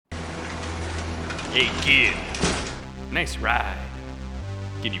Hey, kid. Nice ride.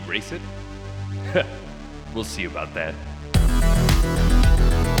 Can you race it? We'll see about that.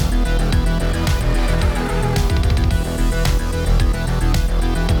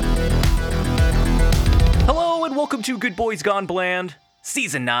 Hello and welcome to Good Boys Gone Bland,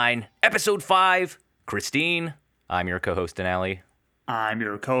 Season 9, Episode 5. Christine, I'm your co-host Denali. I'm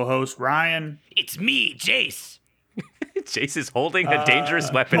your co-host, Ryan. It's me, Jace. Jace is holding a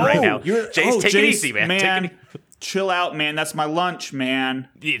dangerous weapon right now. Jace, take it easy, man. Chill out, man. That's my lunch, man.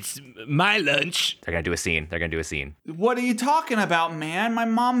 It's my lunch. They're gonna do a scene. What are you talking about, man? My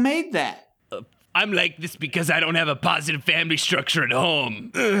mom made that. I'm like this because I don't have a positive family structure at home.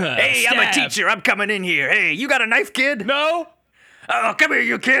 Hey, I'm a teacher. I'm coming in here. Hey, you got a knife, kid? No. Oh, come here,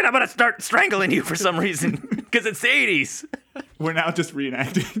 you kid. I'm gonna start strangling you for some reason because it's the 80s. We're now just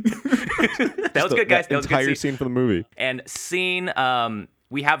reenacting. That was good, guys. That was a good entire scene from the movie. And scene,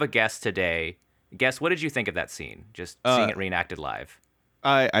 we have a guest today. Guest, what did you think of that scene? Just seeing it reenacted live.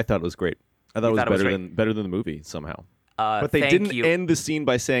 I thought it was great. I thought it was better than the movie somehow. But they didn't end the scene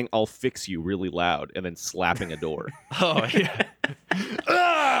by saying "I'll fix you" really loud and then slapping a door. Oh yeah.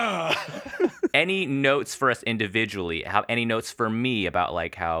 Any notes for us individually? Any notes for me about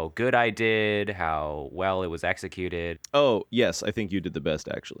like how good I did, how well it was executed? Oh yes, I think you did the best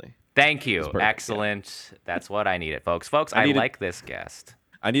actually. Thank you. Excellent. Yeah. That's what I needed, folks. I like this guest.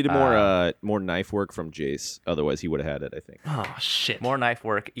 I needed more knife work from Jace. Otherwise, he would have had it, I think. Oh, shit. More knife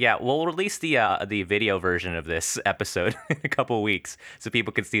work. Yeah, we'll release the video version of this episode in a couple of weeks so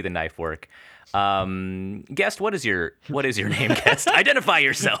people can see the knife work. Guest, what is your name, Guest? Identify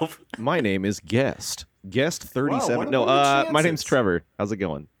yourself. My name is Guest. Guest 37. My name's Trevor. How's it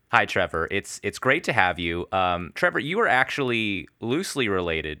going? Hi, Trevor. It's great to have you. Trevor, you are actually loosely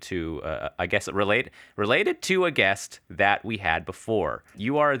related to, related to a guest that we had before.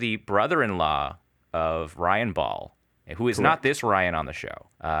 You are the brother-in-law of Ryan Ball, who is not this Ryan on the show.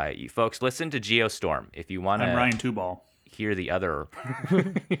 You folks, listen to Geostorm if you want to. I'm Ryan Two-Ball. Hear the other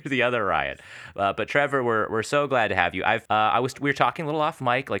Ryan. But Trevor, we're so glad to have you. We were talking a little off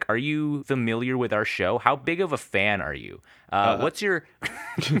mic. Like, are you familiar with our show? How big of a fan are you? What's your?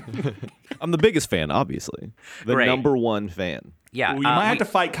 I'm the biggest fan, obviously. The number one fan. Yeah, you might have to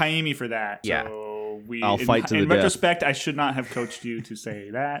fight Kaimi for that. Yeah. So I'll fight to the death. In retrospect, I should not have coached you to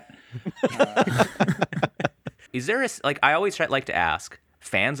say that. Is there I always like to ask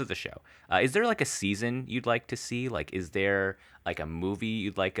fans of the show, is there like a season you'd like to see? Like, is there like a movie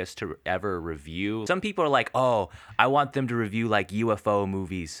you'd like us to ever review? Some people are like, oh, I want them to review like UFO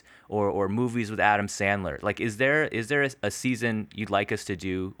movies or movies with Adam Sandler. Like, is there a season you'd like us to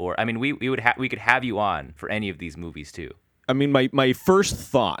do? Or, I mean, we could have you on for any of these movies too. I mean, my first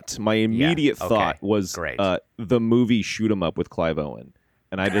thought, my immediate thought was the movie Shoot 'Em Up with Clive Owen.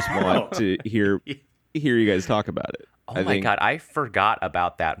 And I just want to hear you guys talk about it. Oh my God, I forgot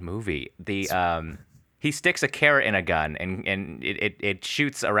about that movie. He sticks a carrot in a gun and it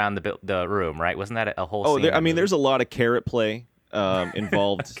shoots around the room, right? Wasn't that a whole scene? There's a lot of carrot play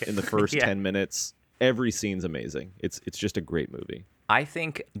involved in the first 10 minutes. Every scene's amazing. It's just a great movie. I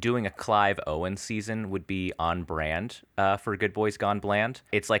think doing a Clive Owen season would be on brand for Good Boys Gone Bland.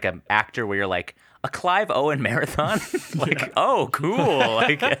 It's like an actor where you're like, a Clive Owen marathon? Oh, cool,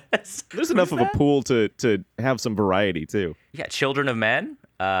 I guess. There's enough of a pool to have some variety, too. Yeah, Children of Men.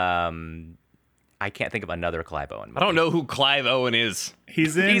 I can't think of another Clive Owen movie. I don't know who Clive Owen is.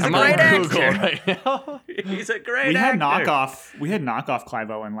 He's a great actor right now. He's a great actor. We had knockoff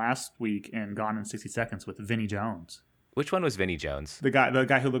Clive Owen last week in Gone in 60 Seconds with Vinnie Jones. Which one was Vinnie Jones? The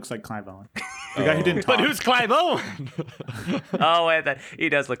guy who looks like Clive Owen. The guy who didn't talk. But who's Clive Owen? Oh, wait, he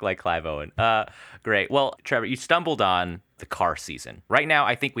does look like Clive Owen. Great. Well, Trevor, you stumbled on the car season. Right now,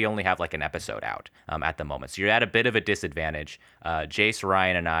 I think we only have like an episode out at the moment. So you're at a bit of a disadvantage. Jace,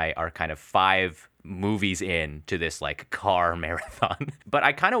 Ryan, and I are kind of 5 movies in to this like car marathon. But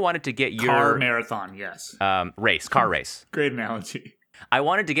I kind of wanted to get your... Car marathon, yes. Car race. Great analogy. I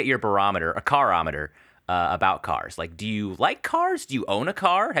wanted to get your barometer, a carometer, about cars. Like, do you like cars? Do you own a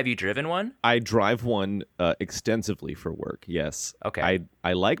car? Have you driven one? I drive one extensively for work, yes. Okay.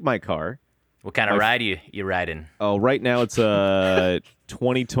 I like my car. What kind of ride you riding? Oh, right now it's a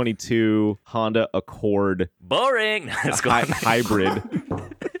 2022 Honda Accord. Boring. Hybrid.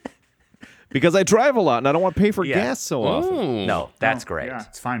 Because I drive a lot and I don't want to pay for gas so often. No, that's great. Yeah,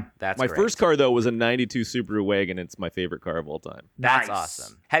 it's fine. My first car, though, was a 92 Subaru Wagon. It's my favorite car of all time. That's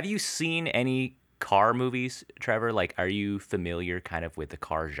awesome. Have you seen any car movies, Trevor? Like, are you familiar kind of with the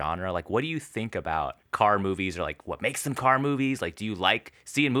car genre? Like, what do you think about car movies, or like what makes them car movies? Like, do you like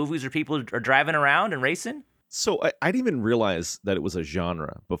seeing movies where people are driving around and racing? So I didn't even realize that it was a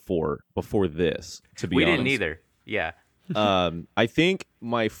genre before this, to be honest. We didn't either. Yeah. I think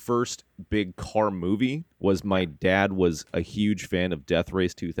my first big car movie was my dad was a huge fan of Death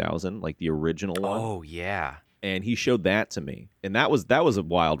Race 2000, like the original one. Oh, yeah. And he showed that to me, and that was a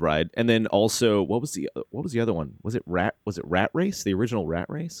wild ride. And then also, what was the other one? Was it Rat Race? The original Rat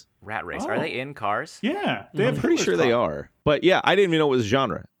Race? Rat Race. Are they in cars? Yeah, I'm pretty sure they are. But yeah, I didn't even know it was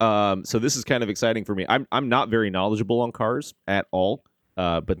genre. So this is kind of exciting for me. I'm not very knowledgeable on cars at all.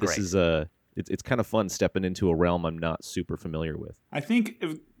 But this is it's kind of fun stepping into a realm I'm not super familiar with. I think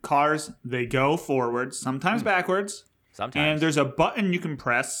if cars, they go forwards, sometimes backwards. Sometimes. And there's a button you can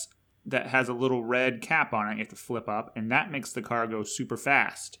press that has a little red cap on it. You have to flip up, and that makes the car go super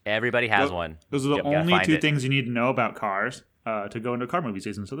fast. Everybody has one. Those are the only two things you need to know about cars to go into car movie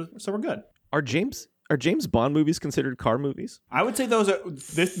season. So we're good. Are James Bond movies considered car movies? I would say those are.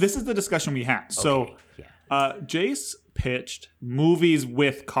 This is the discussion we had. So, Jace pitched movies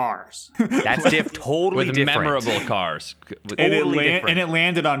with cars. That's totally with different. Memorable cars. And it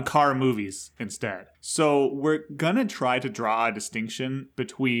landed on car movies instead. So we're gonna try to draw a distinction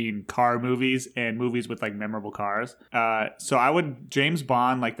between car movies and movies with like memorable cars. So James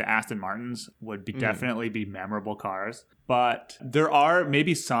Bond, like the Aston Martins, would definitely be memorable cars. But there are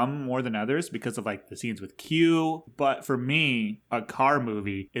maybe some more than others because of like the scenes with Q. But for me, a car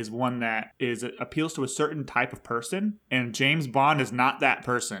movie is one that appeals to a certain type of person. And James Bond is not that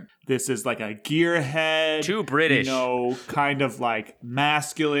person. This is like a gearhead. Too British. Kind of like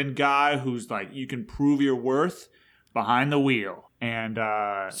masculine guy who's like, you can prove your worth behind the wheel. And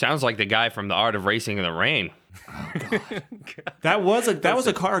sounds like the guy from The Art of Racing in the Rain. Oh, God. that was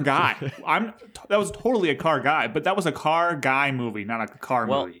a car guy. That was totally a car guy, but that was a car guy movie, not a car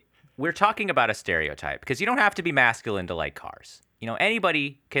movie. We're talking about a stereotype because you don't have to be masculine to like cars.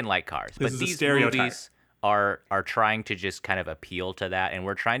 Anybody can like cars. This but is these a stereotype. Movies are trying to just kind of appeal to that, and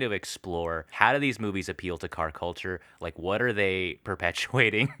we're trying to explore how do these movies appeal to car culture, like what are they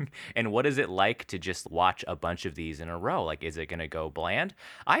perpetuating, and what is it like to just watch a bunch of these in a row? Like, is it going to go bland?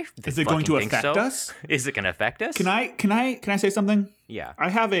 Is it going to affect us? Is it going to affect us? Can I say something? Yeah. I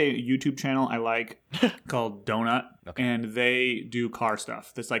have a YouTube channel I like called Donut, and they do car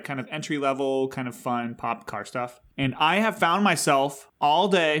stuff. This like kind of entry level, kind of fun pop car stuff. And I have found myself all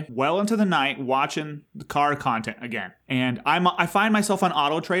day, well into the night, watching the car content again. And I find myself on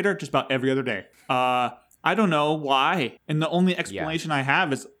Auto Trader just about every other day. I don't know why. And the only explanation I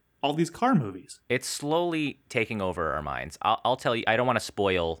have is all these car movies. It's slowly taking over our minds. I'll tell you, I don't want to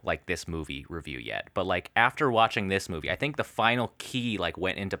spoil like this movie review yet, but like after watching this movie, I think the final key like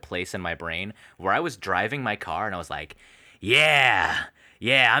went into place in my brain where I was driving my car and I was like, yeah,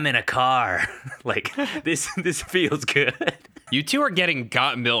 I'm in a car. Like this feels good. You two are getting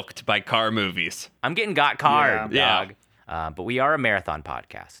got milked by car movies. I'm getting got card, yeah. dog. But we are a marathon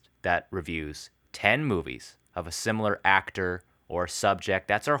podcast that reviews 10 movies of a similar actor or subject.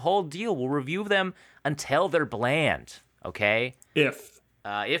 That's our whole deal. We'll review them until they're bland. Okay. If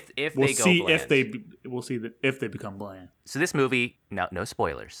they go bland. We'll see if they become bland. So this movie, no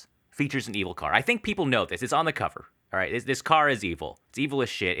spoilers, features an evil car. I think people know this. It's on the cover. All right, this car is evil. It's evil as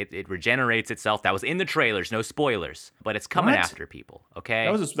shit. It regenerates itself. That was in the trailers. No spoilers, but it's coming after people. Okay.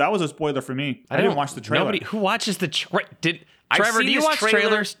 That was a spoiler for me. I didn't watch the trailer. Nobody who watches the Trevor. Do you watch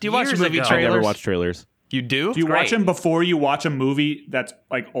trailers? Do you watch movie trailers? I never watch trailers. You do? Do you watch them before you watch a movie that's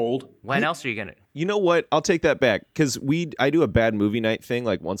like old? When else are you gonna? You know what? I'll take that back because I do a bad movie night thing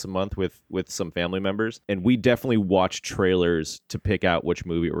like once a month with some family members, and we definitely watch trailers to pick out which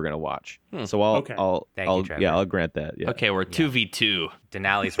movie we're gonna watch. So I'll grant that. Yeah. Okay, we're 2v2.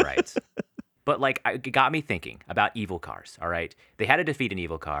 Denali's right. But like, it got me thinking about evil cars. All right, they had to defeat an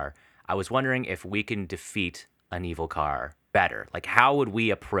evil car. I was wondering if we can defeat an evil car better. Like, how would we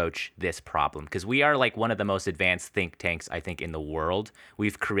approach this problem? Because we are like one of the most advanced think tanks, I think, in the world.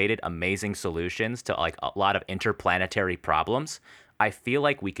 We've created amazing solutions to like a lot of interplanetary problems. I feel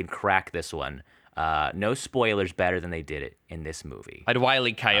like we can crack this one. No spoilers, better than they did it in this movie. I'd Wile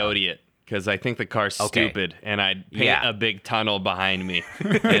E. Coyote it because I think the car's stupid, and I'd paint a big tunnel behind me,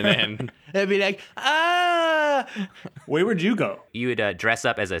 and then it'd be like, Where would you go? You would dress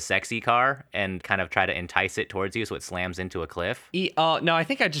up as a sexy car and kind of try to entice it towards you so it slams into a cliff? No, I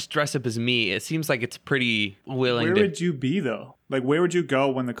think I'd just dress up as me. It seems like it's pretty willing Where would you be, though? Like, where would you go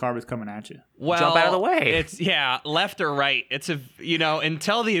when the car was coming at you? Well, jump out of the way. It's left or right. It's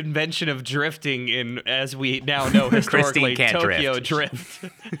until the invention of drifting as we now know historically, Tokyo drift.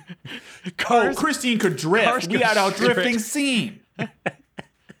 Christine could drift. We had our drifting scene.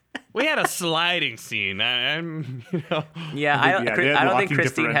 We had a sliding scene. I don't think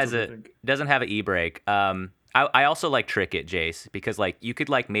Christine doesn't have an e-brake. I also like trick it, Jace, because like you could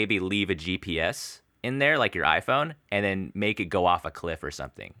like maybe leave a GPS in there, like your iPhone, and then make it go off a cliff or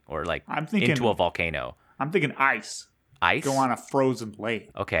something, or like into a volcano. I'm thinking ice. Ice? Go on a frozen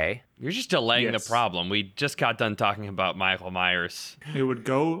lake. Okay. You're just delaying the problem. We just got done talking about Michael Myers. It would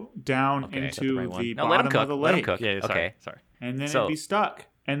go down into the bottom of the lake. Let him cook. Yeah, sorry. And then it'd be stuck.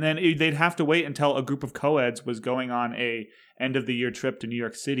 And then they'd have to wait until a group of co-eds was going on a end of the year trip to New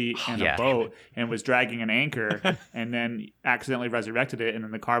York City in a boat and was dragging an anchor and then accidentally resurrected it. And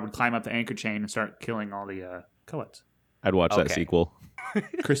then the car would climb up the anchor chain and start killing all the co-eds. I'd watch that sequel.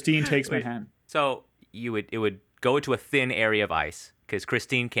 Christine Takes Manhattan. So it would go to a thin area of ice because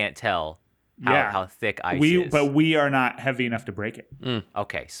Christine can't tell how thick ice is. But we are not heavy enough to break it.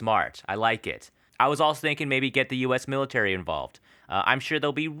 Okay, smart. I like it. I was also thinking maybe get the U.S. military involved. I'm sure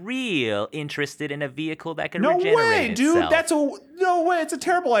they'll be real interested in a vehicle that can regenerate itself. No way, dude. No way. It's a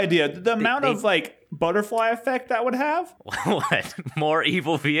terrible idea. The amount of like butterfly effect that would have. What? More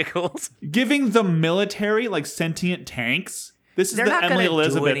evil vehicles? Giving the military like sentient tanks. This is the Emily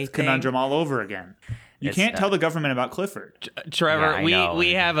Elizabeth conundrum all over again. You can't tell the government about Clifford. Trevor,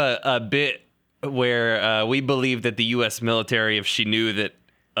 we have a bit where we believe that the U.S. military, if she knew that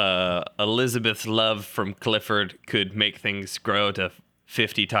Elizabeth's love from Clifford could make things grow to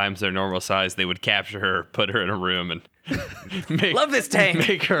 50 times their normal size, they would capture her, put her in a room, and love this tank.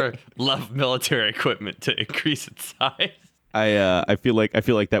 Make her love military equipment to increase its size. I feel like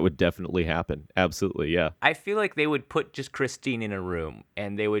that would definitely happen. Absolutely, yeah. I feel like they would put just Christine in a room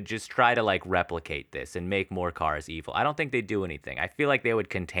and they would just try to like replicate this and make more cars evil. I don't think they'd do anything. I feel like they would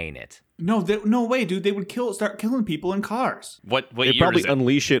contain it. No way, dude. They would start killing people in cars. What They'd probably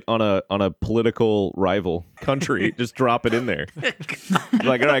unleash it on a political rival country. Just drop it in there.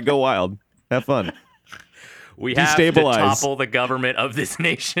 Like, all right, go wild, have fun. We have to topple the government of this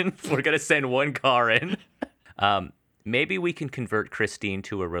nation. We're gonna send one car in. Maybe we can convert Christine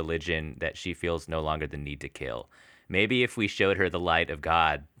to a religion that she feels no longer the need to kill. Maybe if we showed her the light of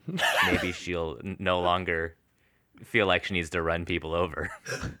God, maybe she'll no longer feel like she needs to run people over.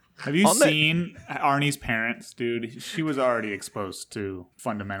 Have you seen Arnie's parents, dude? She was already exposed to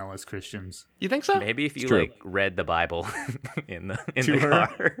fundamentalist Christians. You think so? Maybe if you like read the Bible in the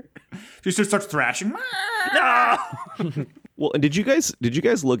car. She just starts thrashing. No! Well, and did you guys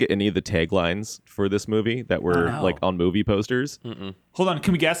look at any of the taglines for this movie that were like on movie posters? Mm-mm. Hold on,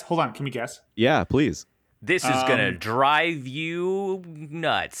 can we guess? Yeah, please. This is gonna drive you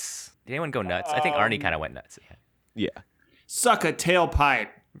nuts. Did anyone go nuts? I think Arnie kind of went nuts. Yeah. Suck a tailpipe.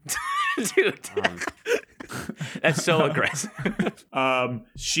 Dude. That's so aggressive.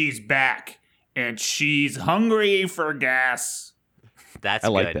 She's back and she's hungry for gas. That's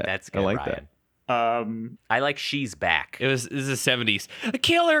good. That. That's good. I like Ryan. that. I like she's back. It was the 70s. A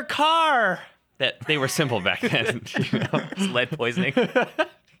killer car. That they were simple back then. You know? Lead poisoning.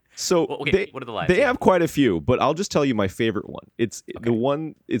 So what are the lines? They have quite a few, but I'll just tell you my favorite one. It's the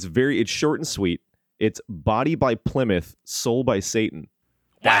one. It's short and sweet. It's Body by Plymouth, Soul by Satan.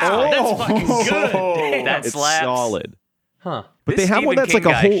 That's fucking good. That it's slaps. solid. Huh? But this they have Stephen one that's King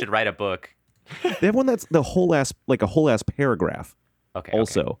like a guy whole. should write a book. They have one that's a whole ass paragraph. Okay.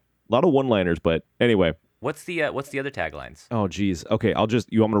 Also, a lot of one-liners, but anyway. What's the other taglines? Oh, geez. Okay,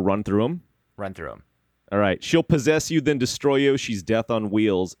 you want me to run through them? Run through them. All right. She'll possess you, then destroy you. She's death on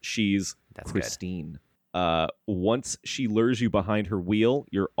wheels. She's Christine. Once she lures you behind her wheel,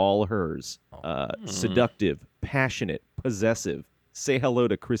 you're all hers. Seductive, passionate, possessive. Say hello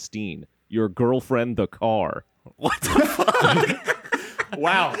to Christine, your girlfriend, the car. What the fuck?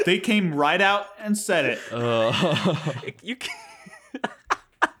 Wow, they came right out and said it. You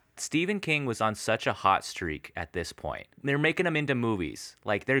Stephen King was on such a hot streak at this point. They're making him into movies.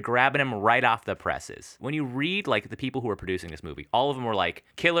 Like, they're grabbing him right off the presses. When you read, like, the people who were producing this movie, all of them were like,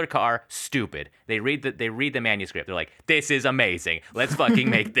 killer car, stupid. They read the manuscript. They're like, this is amazing. Let's fucking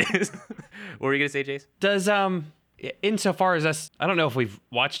make this. What were you going to say, Jace? Does, insofar as us, I don't know if we've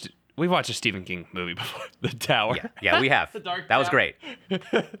watched a Stephen King movie before, The Tower. Yeah, we have. The Dark That was Tower. great.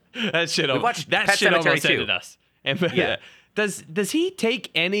 That shit almost ended us. And, yeah. Does he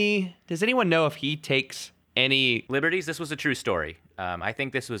take any? Does anyone know if he takes any liberties? This was a true story. I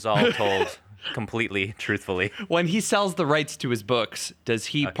think this was all told completely truthfully. When he sells the rights to his books, does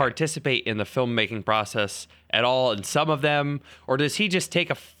he participate in the filmmaking process at all in some of them, or does he just take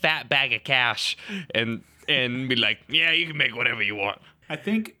a fat bag of cash and be like, yeah, you can make whatever you want? I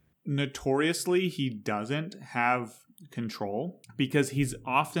think notoriously he doesn't have control because he's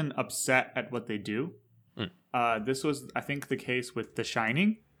often upset at what they do. This was, I think, the case with The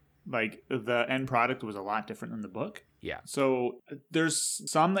Shining. like the end product was a lot different than the book. Yeah. So there's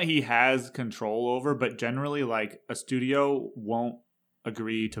some that he has control over, but generally like a studio won't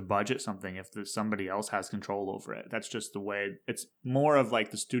agree to budget something if somebody else has control over it. That's just the way. It's more of like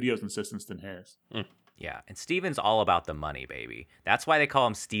the studio's insistence than his. Yeah, and Steven's all about the money, baby. That's why they call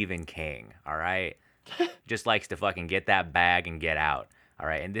him Stephen King, all right? Just likes to fucking get that bag and get out, all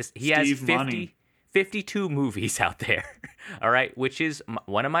right? And he has 52 movies out there, all right? Which is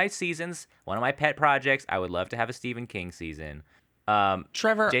one of my seasons, one of my pet projects. I would love to have a Stephen King season.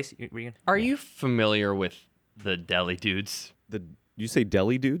 Trevor, Jason, are you familiar with the Deli Dudes? You say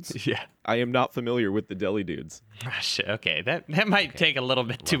Deli Dudes? Yeah. I am not familiar with the Deli Dudes. Shit, okay, that might take a little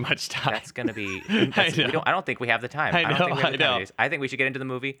bit too much time. That's gonna be. I don't think we have the time. I think we should get into the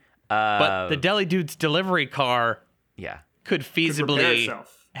movie. But the Deli Dudes delivery car, could feasibly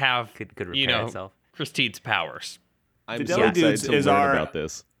have could repair itself. Christine's powers. I'm so excited to learn about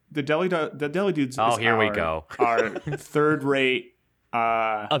this. The Deli Dudes. Oh, here we go. Our third-rate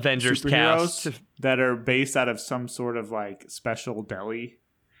Avengers superheroes cast that are based out of some sort of like special deli,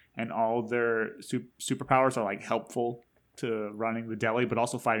 and all their superpowers are like helpful to running the deli, but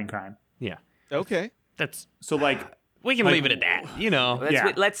also fighting crime. Yeah. Okay. That's so like. We can leave it at that, you know.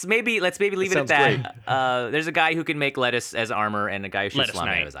 Let's maybe leave it at that. There's a guy who can make lettuce as armor, and a guy who shoots slime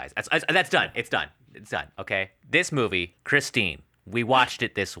out of his eyes. That's done. It's done. Okay. This movie, Christine. We watched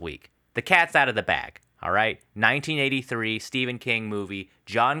it this week. The cat's out of the bag. All right. 1983 Stephen King movie.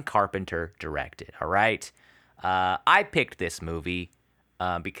 John Carpenter directed. All right. I picked this movie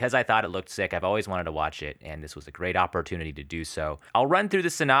because I thought it looked sick. I've always wanted to watch it, and this was a great opportunity to do so. I'll run through the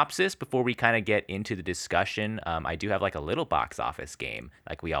synopsis before we kind of get into the discussion. I do have like a little box office game,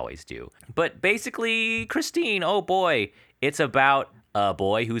 like we always do. But basically, Christine, oh boy, it's about a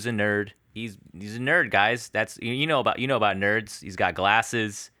boy who's a nerd. He's a nerd, guys. That's you know about nerds. He's got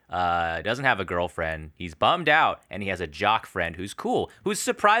glasses. Doesn't have a girlfriend. He's bummed out, and he has a jock friend who's cool, who's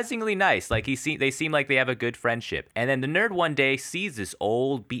surprisingly nice. Like they seem like they have a good friendship. And then the nerd one day sees this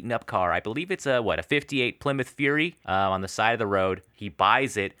old beaten up car. I believe it's a 58 Plymouth Fury on the side of the road. He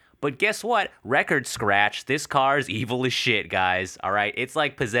buys it. But guess what? Record scratch. This car's evil as shit, guys. All right. It's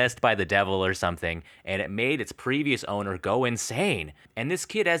like possessed by the devil or something. And it made its previous owner go insane. And this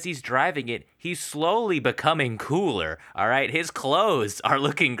kid, as he's driving it, he's slowly becoming cooler. All right. His clothes are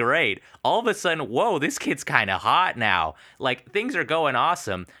looking great. All of a sudden, whoa, this kid's kind of hot now. Like things are going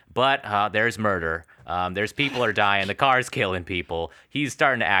awesome. But there's murder. There's people are dying. The car's killing people. He's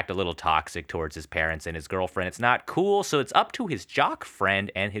starting to act a little toxic towards his parents and his girlfriend. It's not cool. So it's up to his jock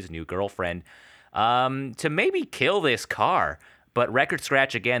friend and his new girlfriend to maybe kill this car. But record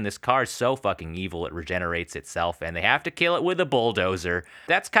scratch again, this car's so fucking evil it regenerates itself, and they have to kill it with a bulldozer.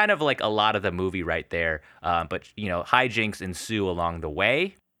 That's kind of like a lot of the movie right there. But hijinks ensue along the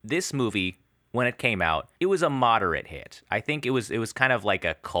way. This movie, when it came out, it was a moderate hit. I think it was kind of like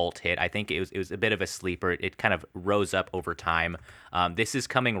a cult hit. I think it was a bit of a sleeper. It kind of rose up over time. This is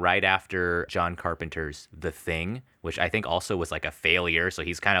coming right after John Carpenter's The Thing, which I think also was like a failure. So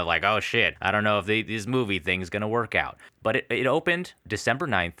he's kind of like, oh shit, I don't know if this movie thing's gonna work out. But it opened December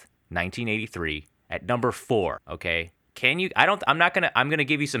 9th, 1983 at number 4. Okay. I'm gonna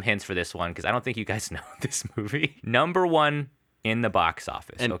give you some hints for this one because I don't think you guys know this movie. Number 1 in the box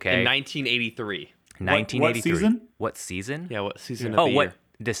office, okay? In 1983. 1983. What season? What season? Yeah, what season of the year?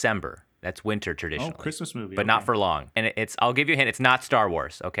 December. That's winter traditionally. Oh, Christmas movie. But not for long. And I'll give you a hint, it's not Star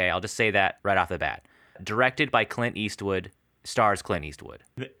Wars, okay? I'll just say that right off the bat. Directed by Clint Eastwood, stars Clint Eastwood.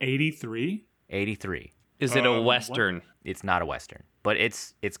 The 83? 83. Is it a Western? What? It's not a Western, but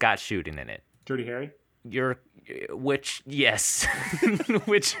it's got shooting in it. Dirty Harry? Yes.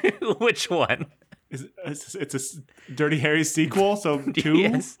 which one? It's a Dirty Harry sequel, so 2?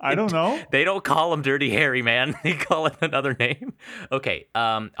 Yes, I don't know. They don't call him Dirty Harry, man. They call it another name. Okay,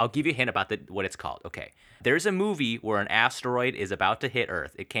 I'll give you a hint about what it's called. Okay, there's a movie where an asteroid is about to hit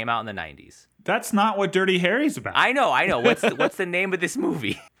Earth. It came out in the 90s. That's not what Dirty Harry's about. I know. What's the name of this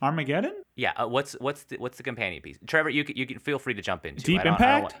movie? Armageddon? Yeah. What's the companion piece? Trevor, you can feel free to jump in. Deep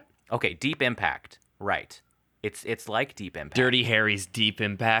Impact? Okay, Deep Impact. Right. It's like Deep Impact. Dirty Harry's Deep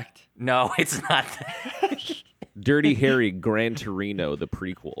Impact? No, it's not that. Dirty Harry Gran Torino, the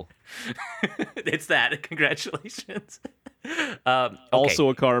prequel. It's that. Congratulations. Also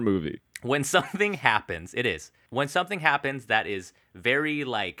a car movie. When something happens, it is. When something happens that is very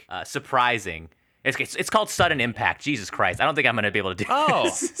surprising. It's called Sudden Impact. Jesus Christ. I don't think I'm going to be able to do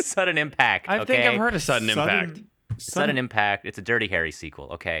this. Sudden Impact. I think I've heard of Sudden Impact. Sudden Impact. It's a Dirty Harry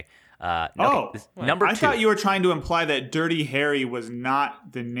sequel. Okay. Number 2. I thought you were trying to imply that Dirty Harry was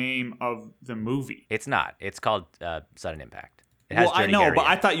not the name of the movie. It's not. It's called Sudden Impact. It has Well, I Dirty know, Harry but in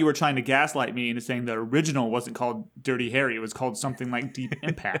I it. thought you were trying to gaslight me into saying the original wasn't called Dirty Harry. It was called something like Deep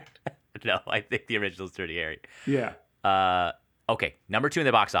Impact. No, I think the original is Dirty Harry. Yeah. Okay, number 2 in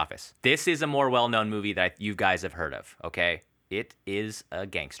the box office. This is a more well-known movie that you guys have heard of, okay? It is a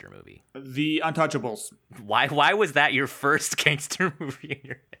gangster movie. The Untouchables. Why was that your first gangster movie in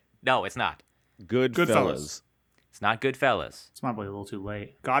your head? No, it's not. Goodfellas. It's not Goodfellas. It's probably a little too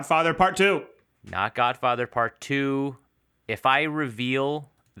late. Godfather Part 2. Not Godfather Part 2. If I reveal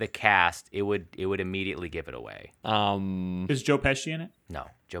the cast, it would immediately give it away. Is Joe Pesci in it? No,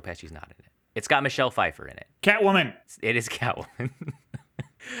 Joe Pesci's not in it. It's got Michelle Pfeiffer in it. Catwoman. It is Catwoman.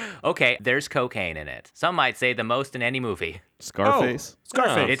 Okay, there's cocaine in it. Some might say the most in any movie. Scarface.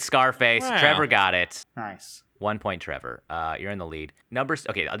 Scarface. It's Scarface. Wow. Trevor got it. Nice. 1 point, Trevor. You're in the lead.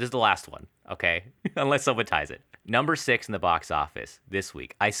 Okay, this is the last one, okay? Unless someone ties it. Number 6 in the box office this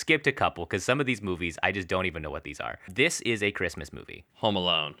week. I skipped a couple because some of these movies, I just don't even know what these are. This is a Christmas movie. Home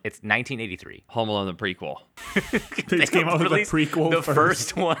Alone. It's 1983. Home Alone, the prequel. They came out with a Released prequel The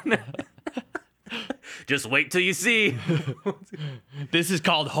first. first one. Just wait till you see. This is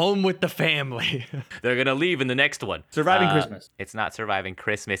called Home with the Family. They're going to leave in the next one. Surviving Christmas. It's not Surviving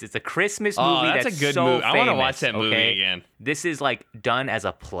Christmas. It's a Christmas movie that's a good so movie. I want to famous, watch that movie okay? again. This is like done as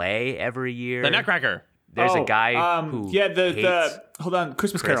a play every year. The Nutcracker. There's a guy who hates the hold on,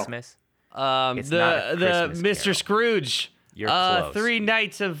 Christmas Carol. Christmas. It's the not a Christmas Mr. Carol. Scrooge. You're close. 3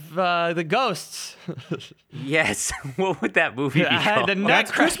 Nights of the Ghosts. Yes. What would that movie be called? The That's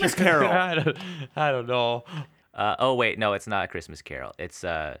Nutcracker. Christmas Carol. I don't know. Oh wait, no, it's not a Christmas Carol. It's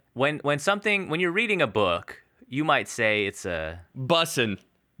when you're reading a book, you might say it's a Bussin'.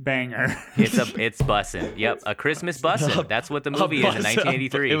 Banger. it's bussin'. Yep, a Christmas bussin'. That's what the movie is in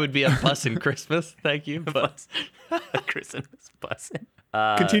 1983. It would be a bussin' Christmas. Thank you. But a Christmas bussin'.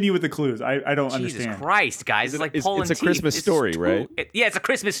 Continue with the clues. I don't Jesus understand. Christ, guys! It's like pulling it's a teeth. Christmas It's story, right? Yeah, it's a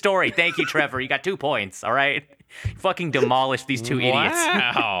Christmas story. Thank you, Trevor. You got 2 points. All right. You fucking demolished these 2 idiots.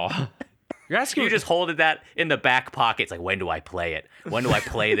 wow. You're asking You just holded that in the back pocket. It's like, when do I play it? When do I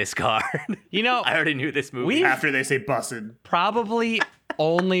play this card? You know, I already knew this movie. we After they say bussin'. probably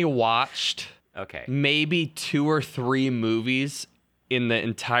only watched Okay. maybe 2 or 3 movies in the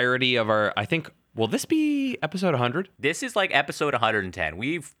entirety of our, I think, will this be episode 100? This is like episode 110.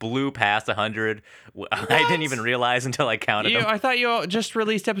 We've blew past 100. I didn't even realize until I counted them. I thought you just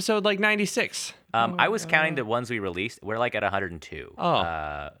released episode like 96. I was counting the ones we released. We're like at 102.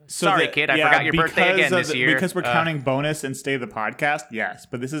 Oh. Sorry, kid. I forgot your birthday again this year. Because we're counting bonus and stay the podcast, yes.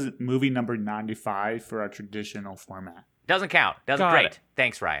 But this is movie number 95 for our traditional format. Doesn't count. Got Great. it.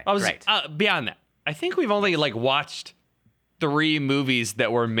 Thanks, Ryan. I was Great. beyond that. I think we've only like watched 3 movies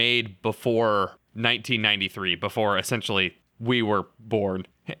that were made before 1993, before essentially we were born.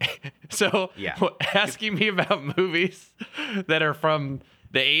 So Yeah. asking me about movies that are from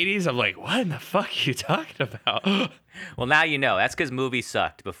the 80s, I'm like, what in the fuck are you talking about? Well, now you know. That's because movies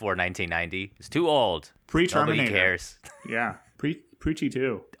sucked before 1990. It's too old. Pre-Terminator. Nobody cares. Yeah. Preachy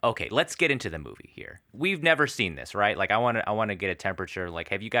too. Okay, let's get into the movie here. We've never seen this, right? Like, I want to get a temperature. Like,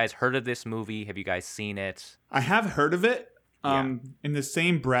 have you guys heard of this movie? Have you guys seen it? I have heard of it in the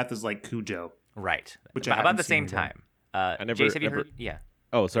same breath as like Cujo. Right. Which I about haven't the same seen either. time. I never- Jace, have you never- heard? Yeah.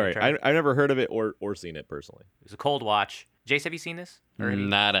 Oh, sorry. Trevor? I never heard of it or seen it personally. It was a cold watch. Jace, have you seen this? Already?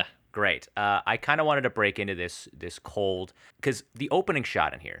 Nada. Great. I kind of wanted to break into this cold because the opening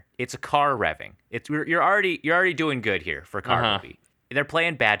shot in here, it's a car revving. You're already doing good here for a car movie. They're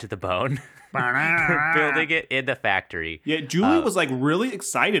playing Bad to the Bone. They're building it in the factory. Yeah, Julie was like really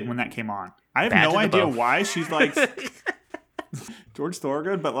excited when that came on. I have Bad no to the idea Bone. why. She's like George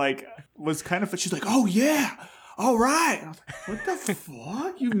Thorogood, but like was kind of. She's like, oh yeah, all right. I was like, what the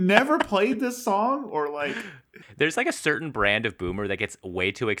fuck? You've never played this song, or like There's like a certain brand of boomer that gets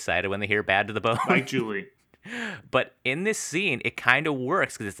way too excited when they hear Bad to the Bone. like Julie. But in this scene, it kind of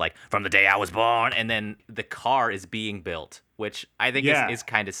works because it's like, from the day I was born, and then the car is being built, which I think is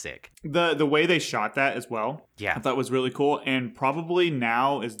kind of sick. The way they shot that as well, Yeah. I thought was really cool, and probably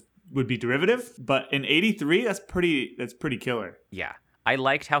now would be derivative, but in '83, that's pretty killer. Yeah. I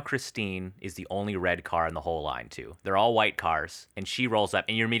liked how Christine is the only red car in the whole line, too. They're all white cars, and she rolls up,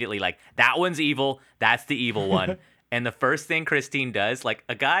 and you're immediately like, that one's evil, that's the evil one. And the first thing Christine does, like,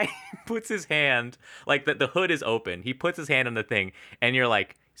 a guy puts his hand, like, the hood is open. He puts his hand on the thing, and you're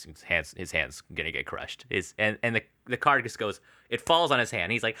like, his hand's gonna get crushed. And the car just goes, it falls on his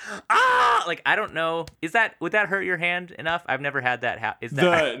hand. He's like, ah! Like, I don't know. Would that hurt your hand enough? I've never had that happen.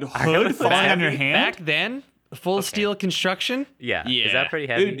 The hood falling on your hand? Back then, full steel construction. Yeah. Yeah. Is that pretty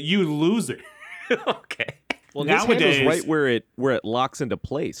heavy? You lose it. Okay. Well, this Nowadays- handle's right where it locks into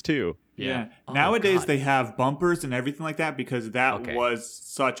place too. Yeah. Oh, Nowadays God. they have bumpers and everything like that because that was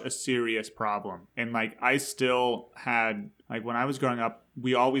such a serious problem. And like I still had like when I was growing up,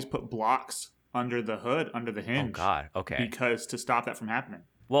 we always put blocks under the hood, under the hinge. Oh, God. Okay. Because to stop that from happening.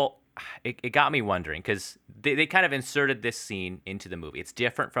 Well, it got me wondering because they kind of inserted this scene into the movie. It's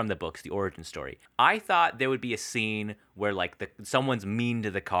different from the books, the origin story. I thought there would be a scene where like someone's mean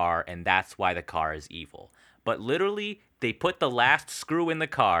to the car and that's why the car is evil. But literally, they put the last screw in the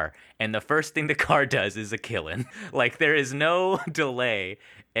car, and the first thing the car does is a killing. Like there is no delay,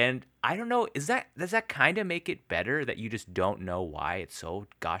 and I don't know. Does that kind of make it better that you just don't know why it's so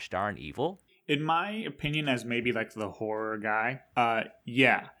gosh darn evil? In my opinion, as maybe like the horror guy,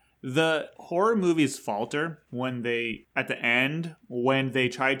 yeah. The horror movies falter when they, at the end, when they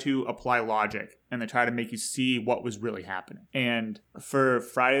try to apply logic and they try to make you see what was really happening. And for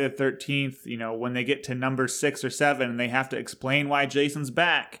Friday the 13th, you know, when they get to number 6 or 7 and they have to explain why Jason's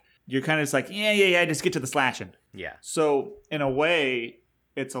back, you're kind of just like, yeah, just get to the slashing. Yeah. So in a way,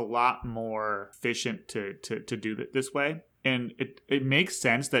 it's a lot more efficient to do it this way. And it makes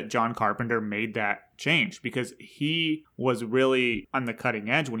sense that John Carpenter made that change because he was really on the cutting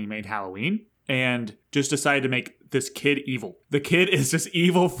edge when he made Halloween and just decided to make this kid evil. The kid is just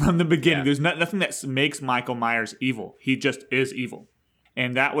evil from the beginning. Yeah. There's nothing that makes Michael Myers evil. He just is evil.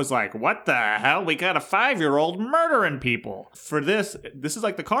 And that was like, what the hell? We got a 5-year-old murdering people. For this is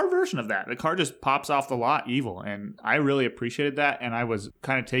like the car version of that. The car just pops off the lot evil. And I really appreciated that. And I was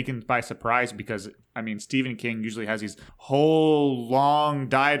kind of taken by surprise because, I mean, Stephen King usually has these whole long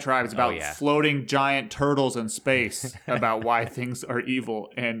diatribes about floating giant turtles in space about why things are evil.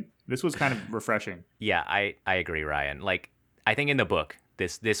 And this was kind of refreshing. Yeah, I agree, Ryan. Like, I think in the book,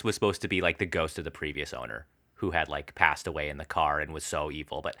 this was supposed to be like the ghost of the previous owner, who had like passed away in the car and was so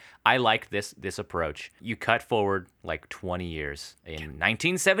evil. But I like this approach. You cut forward like 20 years in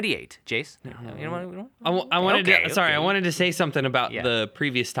 1978. Jace? I wanted to say something about the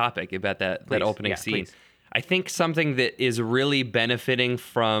previous topic, about that opening scene. Please. I think something that is really benefiting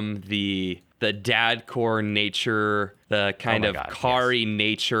from the dadcore nature, the kind of car-y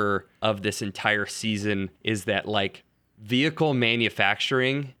nature of this entire season is that like vehicle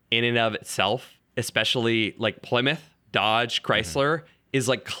manufacturing in and of itself, especially like Plymouth, Dodge, Chrysler, is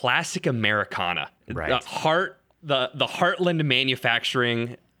like classic Americana. Right. The heartland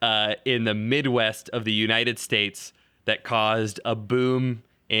manufacturing in the Midwest of the United States that caused a boom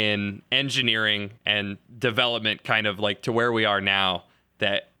in engineering and development, kind of like to where we are now.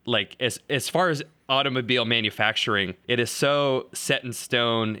 That like as far as automobile manufacturing, it is so set in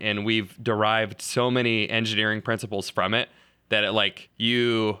stone, and we've derived so many engineering principles from it that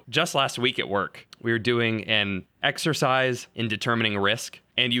just last week at work, we were doing an exercise in determining risk,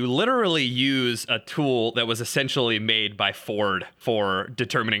 and you literally use a tool that was essentially made by Ford for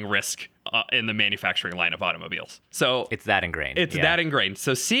determining risk in the manufacturing line of automobiles. So it's that ingrained. It's that ingrained.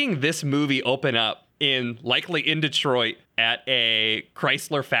 So seeing this movie open up likely in Detroit at a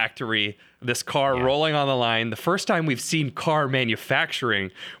Chrysler factory, this car rolling on the line, the first time we've seen car manufacturing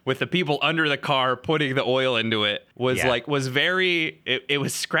with the people under the car putting the oil into it was it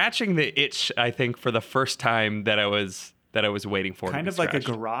was scratching the itch, I think, for the first time that I was waiting for. Kind of like a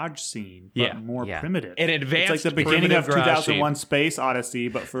garage scene, but more primitive. An advanced, it's like the beginning of 2001 Space Odyssey,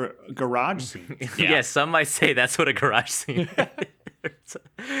 but for a garage scene. Yeah, some might say that's what a garage scene is.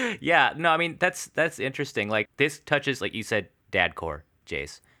 Yeah, no, I mean, that's interesting. Like, this touches, like you said, dadcore,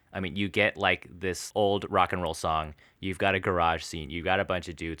 Jace. I mean, you get like this old rock and roll song. You've got a garage scene. You've got a bunch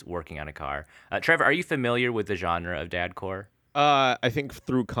of dudes working on a car. Trevor, are you familiar with the genre of dadcore? I think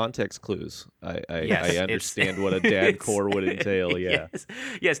through context clues, I understand what a dadcore would entail. Yeah.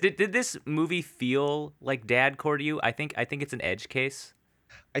 Yes. Did this movie feel like dadcore to you? I think it's an edge case.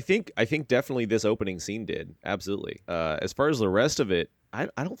 I think definitely this opening scene did. Absolutely. As far as the rest of it, I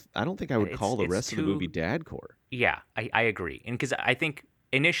don't think I would call the rest of the movie dadcore. Yeah, I agree. And because I think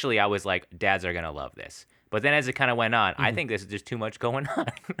initially I was like, dads are gonna love this. But then as it kind of went on, I think there's just too much going on.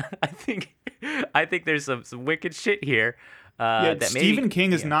 I think there's some wicked shit here. Stephen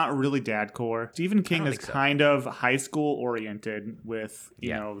King is not really dadcore. Stephen King is kind of high school oriented with,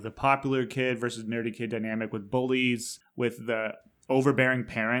 you know, the popular kid versus nerdy kid dynamic with bullies, with the overbearing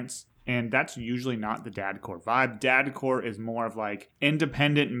parents. And that's usually not the dadcore vibe. Dadcore is more of like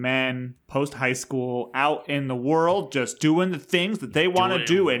independent men, post-high school, out in the world, just doing the things that they want to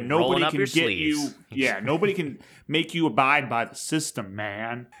do. And nobody can get you. Yeah, nobody can make you abide by the system,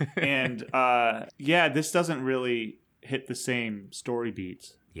 man. And this doesn't really hit the same story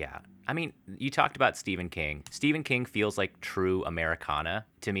beats. Yeah. I mean, you talked about Stephen King. Stephen King feels like true Americana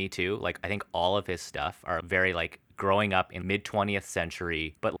to me, too. Like, I think all of his stuff are very, like, growing up in mid-20th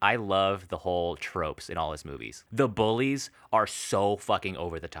century, but I love the whole tropes in all his movies. The bullies are so fucking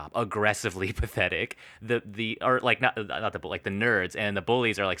over the top, aggressively pathetic. The nerds and the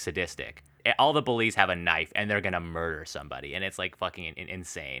bullies are like sadistic. All the bullies have a knife and they're gonna murder somebody, and it's like fucking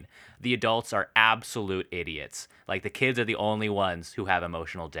insane. The adults are absolute idiots. Like, the kids are the only ones who have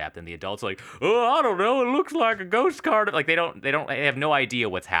emotional depth, and the adults are like, oh, I don't know, it looks like a ghost card. Like, they have no idea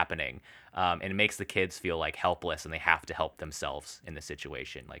what's happening. And it makes the kids feel like helpless, and they have to help themselves in the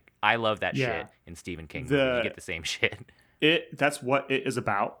situation. Like, I love that shit in Stephen King. You get the same shit. That's what it is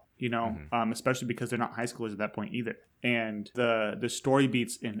about, you know, especially because they're not high schoolers at that point either. And the story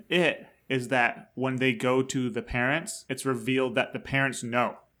beats in it is that when they go to the parents, it's revealed that the parents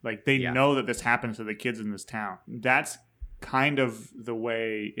know. Like, they know that this happens to the kids in this town. That's kind of the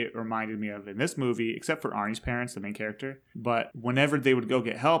way it reminded me of in this movie, except for Arnie's parents, the main character. But whenever they would go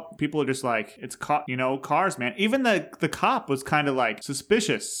get help, people are just like, it's cars, man. Even the cop was kind of like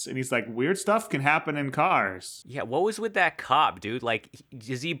suspicious, and he's like, weird stuff can happen in cars. Yeah, what was with that cop, dude? Like,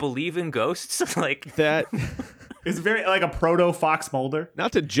 does he believe in ghosts? Like that. It's very like a proto Fox Mulder.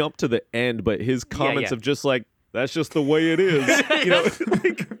 Not to jump to the end, but his comments of just like, that's just the way it is. You know,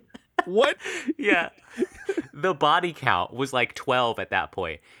 like, what? Yeah. The body count was like 12 at that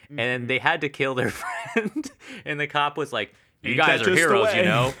point, and they had to kill their friend. And the cop was like, you guys are heroes, you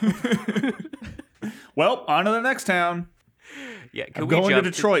know? Well, on to the next town. Yeah, I'm going to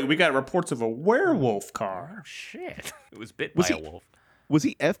Detroit. We got reports of a werewolf car. Oh, shit. It was bit by a wolf. Was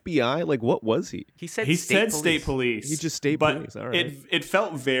he FBI? Like, what was he? He said state police. He just state police. All right. It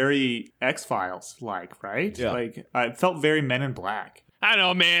felt very X-Files like, right? Yeah. Like, it felt very Men in Black. I don't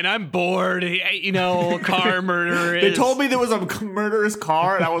know, man. I'm bored. You know, car murder is... They told me there was a murderous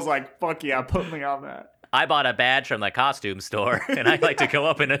car, and I was like, fuck yeah, put me on that. I bought a badge from the costume store, and I like to go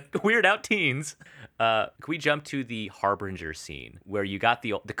up in a weird out teens. Can we jump to the Harbinger scene, where you got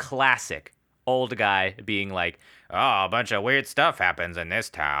the classic old guy being like, oh, a bunch of weird stuff happens in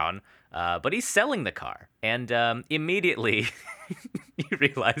this town. But he's selling the car. And immediately you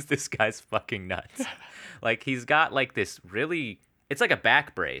realize this guy's fucking nuts. Like, he's got like this really... It's like a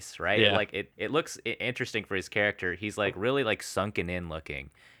back brace, right? Yeah. Like, it looks interesting for his character. He's like really like sunken in looking.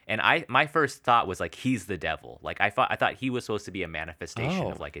 And my first thought was like, he's the devil. Like, I thought he was supposed to be a manifestation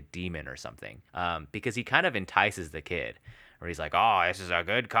of like a demon or something. Because he kind of entices the kid. Where he's like, oh, this is a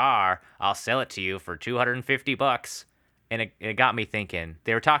good car. I'll sell it to you for $250. And it got me thinking.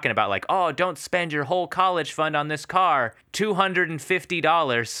 They were talking about like, oh, don't spend your whole college fund on this car.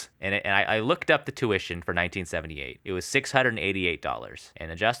 $250. And I looked up the tuition for 1978. It was $688.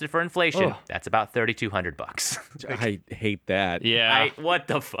 And adjusted for inflation, that's about $3,200. I hate that. Yeah. What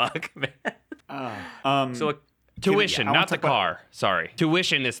the fuck, man? Tuition, not the car. Sorry.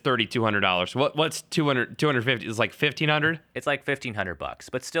 Tuition is $3,200. What's 250? It's like $1,500? It's like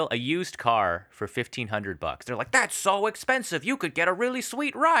 $1,500, but still a used car for $1,500. They're like, that's so expensive. You could get a really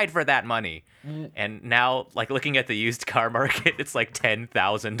sweet ride for that money. And now, like, looking at the used car market, it's like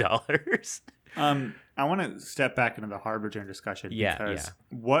 $10,000. I want to step back into the Harbinger discussion. Because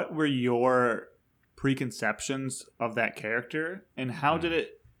what were your preconceptions of that character, and how did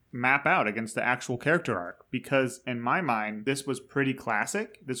it map out against the actual character arc? Because in my mind, this was pretty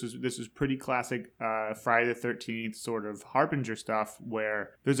classic. This was pretty classic Friday the 13th sort of Harbinger stuff,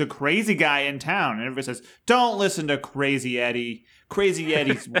 where there's a crazy guy in town and everybody says, don't listen to Crazy Eddie. Crazy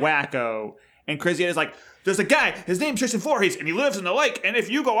Eddie's wacko. And Crazy Eddie's like, there's a guy, his name's Tristan Voorhees, and he lives in the lake, and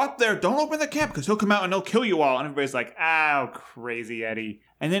if you go up there, don't open the camp because he'll come out and he'll kill you all. And everybody's like, ow, Crazy Eddie.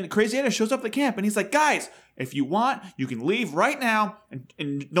 And then Crazy Eddie shows up at the camp, and he's like, guys, if you want, you can leave right now,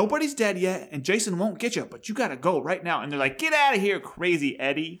 and nobody's dead yet, and Jason won't get you, but you gotta go right now. And they're like, get out of here, Crazy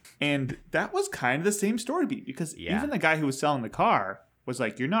Eddie. And that was kind of the same story beat, because even the guy who was selling the car was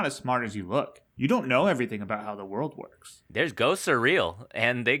like, you're not as smart as you look. You don't know everything about how the world works. There's ghosts are real,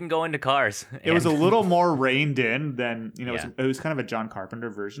 and they can go into cars. It was a little more reined in than, it was kind of a John Carpenter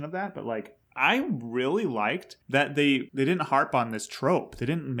version of that, but like, I really liked that they didn't harp on this trope. They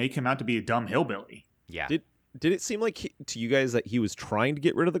didn't make him out to be a dumb hillbilly. Yeah. Did it seem like to you guys that he was trying to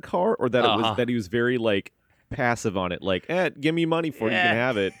get rid of the car, or that it was that he was very like passive on it, like, give me money for it, you can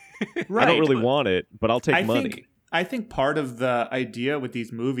have it. Right. I don't really want it, but I'll take money. I think part of the idea with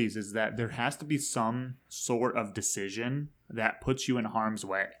these movies is that there has to be some sort of decision that puts you in harm's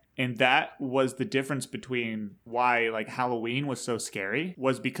way. And that was the difference between why like Halloween was so scary,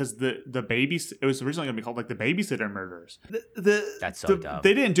 was because the baby, it was originally going to be called like the Babysitter Murders. That's so dumb.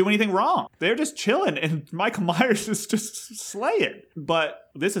 They didn't do anything wrong. They're just chilling and Michael Myers is just slaying. But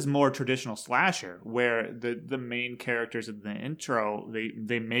this is more traditional slasher where the main characters in the intro,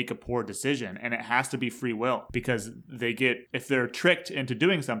 they make a poor decision and it has to be free will because they get, if they're tricked into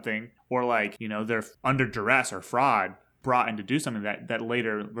doing something or like, you know, they're under duress or fraud brought in to do something that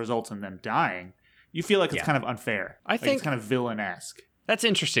later results in them dying, you feel like it's kind of unfair. I think it's kind of villain-esque. That's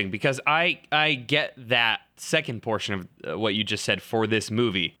interesting because I get that second portion of what you just said for this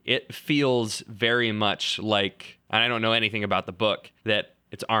movie. It feels very much like, and I don't know anything about the book, that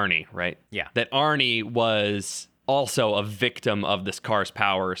it's Arnie, right? Yeah. That Arnie was also a victim of this car's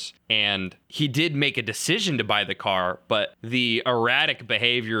powers, and he did make a decision to buy the car, but the erratic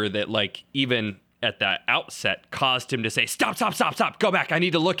behavior that like even at the outset caused him to say, stop, go back, I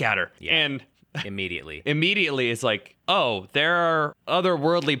need to look at her. Yeah. And Immediately it's like, oh, there are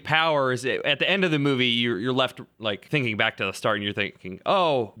otherworldly powers. At the end of the movie, you're left like thinking back to the start and you're thinking,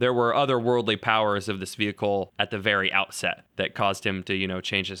 oh, there were otherworldly powers of this vehicle at the very outset that caused him to, you know,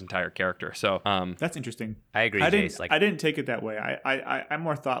 change his entire character. So that's interesting. I agree, Jace. I didn't take it that way. I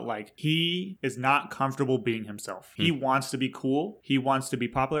more thought like he is not comfortable being himself. He wants to be cool. He wants to be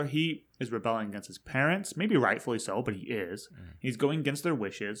popular. He is rebelling against his parents, maybe rightfully so, but he is. He's going against their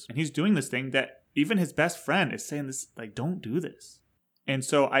wishes, and he's doing this thing that even his best friend is saying this, like, don't do this. And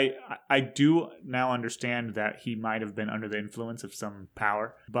so I do now understand that he might have been under the influence of some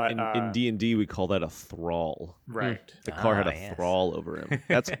power, but in D&D we call that a thrall. Right. The car had a thrall over him.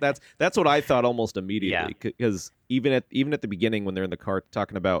 That's what I thought almost immediately, because even at the beginning when they're in the car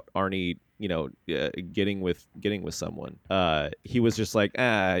talking about Arnie, you know, getting with someone, he was just like,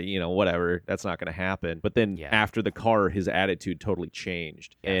 you know, whatever, that's not going to happen. But then after the car, his attitude totally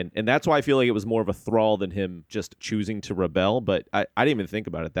changed, and that's why I feel like it was more of a thrall than him just choosing to rebel. But I didn't even think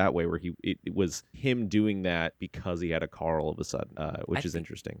about it that way, where it was him doing that because he had a car all of a sudden, which is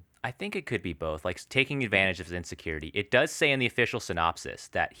interesting. I think it could be both, like taking advantage of his insecurity. It does say in the official synopsis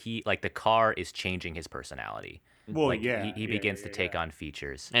that the car is changing his personality. Well, like, he begins to take on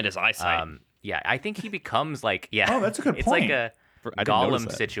features. And his eyesight. I think he becomes like, Oh, that's a good it's point. like a Gollum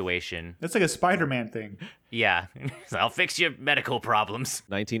situation. That's like a Spider-Man thing. Yeah. I'll fix your medical problems.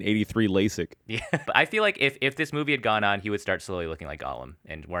 1983 LASIK. Yeah. But I feel like if this movie had gone on, he would start slowly looking like Gollum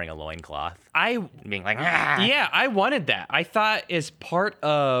and wearing a loincloth. Being like, ah! Yeah, I wanted that. I thought as part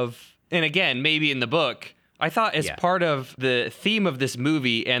of, and again, maybe in the book, I thought as part of the theme of this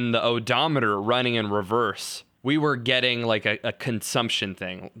movie and the odometer running in reverse, we were getting like a consumption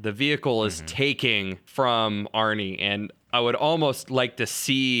thing. The vehicle is taking from Arnie, and I would almost like to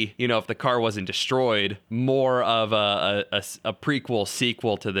see, you know, if the car wasn't destroyed, more of a prequel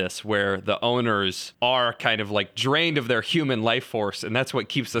sequel to this, where the owners are kind of like drained of their human life force, and that's what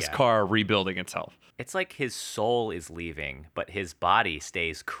keeps this car rebuilding itself. It's like his soul is leaving, but his body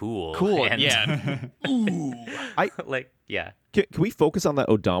stays cool. Yeah. Ooh. Can we focus on that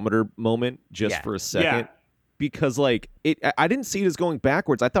odometer moment just for a second? Yeah. Because like I didn't see it as going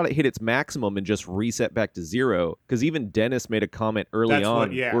backwards. I thought it hit its maximum and just reset back to zero. Because even Dennis made a comment early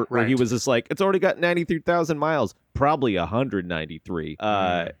on where he was just like, it's already got 93,000 miles, probably 193.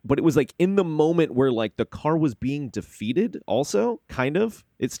 But it was like in the moment where like the car was being defeated also, kind of.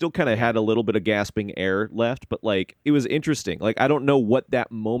 It still kind of had a little bit of gasping air left, but like it was interesting. Like I don't know what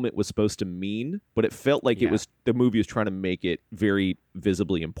that moment was supposed to mean, but it felt like it was, the movie was trying to make it very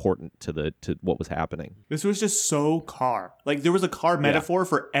visibly important to what was happening. This was just so car. Like there was a car metaphor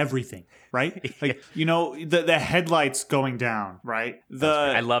for everything, right? Like, you know, the headlights going down, right?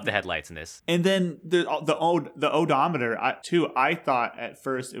 I love the headlights in this. And then the odometer, I thought at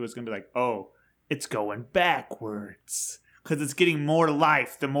first it was going to be like, oh, it's going backwards because it's getting more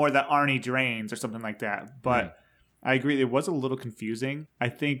life the more that Arnie drains or something like that. But I agree, it was a little confusing. I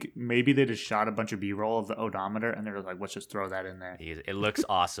think maybe they just shot a bunch of B-roll of the odometer and they were like, let's just throw that in there. It looks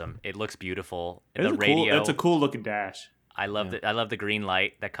awesome. It looks beautiful. It's a cool looking dash. I love the green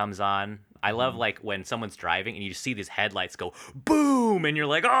light that comes on. I love like when someone's driving and you just see these headlights go boom and you're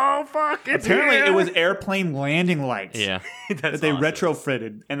like, oh fuck! Apparently it was airplane landing lights. Yeah, that they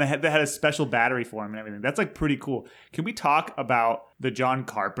retrofitted, and they had a special battery for them and everything. That's like pretty cool. Can we talk about the John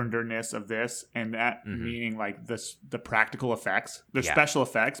Carpenter-ness of this, and that meaning like the practical effects, the special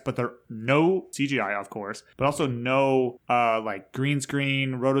effects, but there are no CGI, of course, but also no like green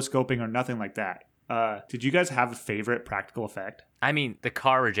screen, rotoscoping, or nothing like that. Did you guys have a favorite practical effect? I mean, the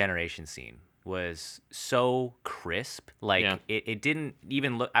car regeneration scene was so crisp. Like it didn't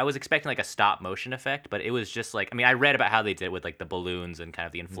even look, I was expecting like a stop motion effect, but it was just like, I mean, I read about how they did it with like the balloons and kind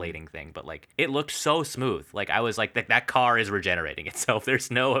of the inflating thing, but like it looked so smooth. Like I was like, that car is regenerating itself.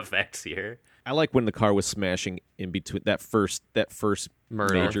 There's no effects here. I like when the car was smashing in between that first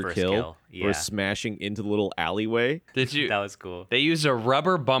major kill. Yeah. Or smashing into the little alleyway. Did you? That was cool. They used a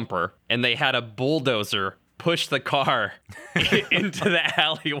rubber bumper and they had a bulldozer push the car into the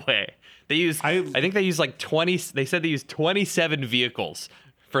alleyway. They used, I think they used like 20. They said they used 27 vehicles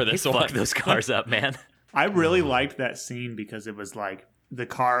for this one. Fuck those cars up, man. I really liked that scene because it was like the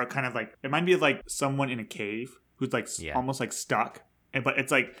car kind of like, it reminded me of like someone in a cave who's like almost like stuck, but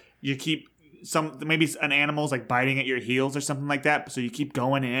it's like you keep maybe an animal's like biting at your heels or something like that, so you keep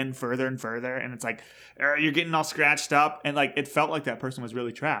going in further and further, and it's like you're getting all scratched up, and like it felt like that person was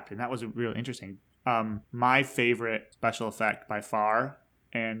really trapped, and that was really interesting. My favorite special effect by far,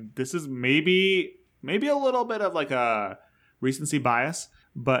 and this is maybe a little bit of like a recency bias,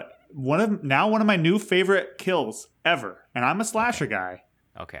 but one of my new favorite kills ever, and I'm a slasher guy.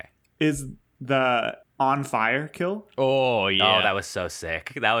 Okay. Is the on fire kill. Oh, yeah. Oh, that was so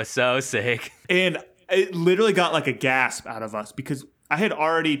sick. That was so sick. And it literally got like a gasp out of us because I had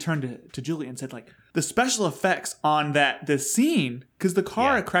already turned to Julie and said like the special effects on the scene, because the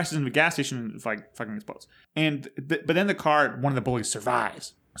car crashes into the gas station and like fucking explodes. And but then the car, one of the bullies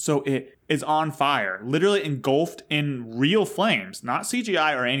survives. So it is on fire, literally engulfed in real flames, not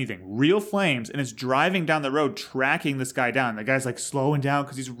CGI or anything, real flames, and it's driving down the road, tracking this guy down. The guy's like slowing down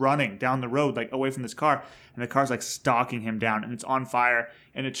because he's running down the road, like away from this car, and the car's like stalking him down, and it's on fire,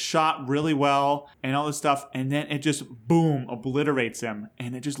 and it's shot really well, and all this stuff, and then it just, boom, obliterates him,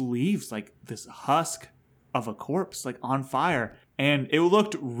 and it just leaves like this husk of a corpse, like on fire, and it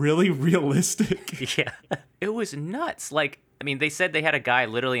looked really realistic. Yeah, it was nuts. Like, I mean, they said they had a guy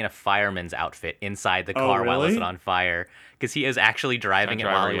literally in a fireman's outfit inside the car while it was on fire, because he was actually driving it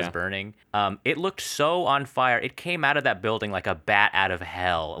while it was burning. It looked so on fire. It came out of that building like a bat out of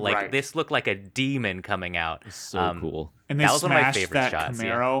hell. Like this looked like a demon coming out. So cool. And they that was one of my smashed favorite that shots.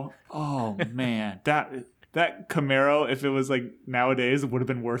 Camaro. Yeah. Oh man, that Camaro, if it was like nowadays, would have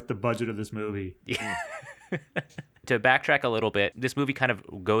been worth the budget of this movie. Yeah. To backtrack a little bit, this movie kind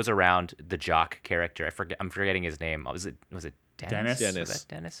of goes around the jock character. I'm forgetting his name. Was it Dennis? Dennis. Was that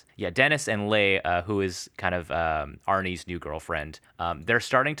Dennis? Yeah, Dennis and Leigh, who is kind of Arnie's new girlfriend. They're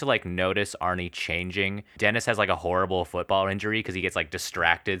starting to like notice Arnie changing. Dennis has like a horrible football injury because he gets like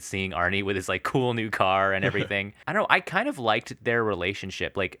distracted seeing Arnie with his like cool new car and everything. I don't know. I kind of liked their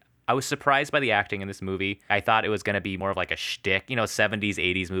relationship. Like, I was surprised by the acting in this movie. I thought it was going to be more of like a shtick. 70s,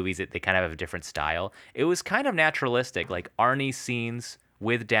 80s movies, they kind of have a different style. It was kind of naturalistic. Like Arnie's scenes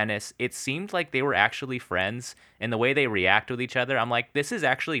with Dennis, it seemed like they were actually friends, and the way they react with each other, I'm like, this is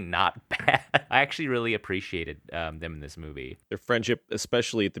actually not bad. I actually really appreciated them in this movie. Their friendship,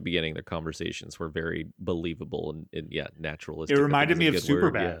 especially at the beginning, their conversations were very believable and naturalistic. It reminded me of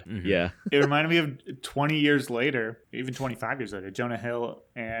Superbad. Yeah. Mm-hmm. Yeah. It reminded me of 20 years later, even 25 years later, Jonah Hill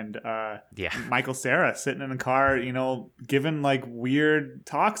and Michael Cera sitting in the car, giving like weird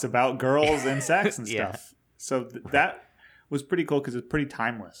talks about girls and sex and stuff. So that was pretty cool because it's pretty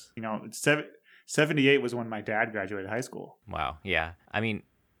timeless. 78 was when my dad graduated high school. Wow. Yeah. I mean,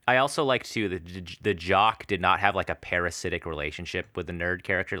 I also liked too the jock did not have like a parasitic relationship with the nerd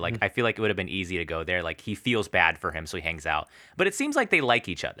character. Like I feel like it would have been easy to go there. Like he feels bad for him, so he hangs out. But it seems like they like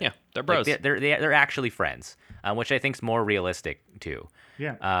each other. Yeah, they're bros. Like they're actually friends, which I think is more realistic too.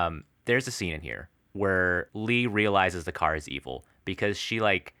 Yeah. There's a scene in here where Leigh realizes the car is evil because she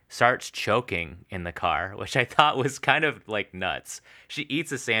like starts choking in the car, which I thought was kind of like nuts. She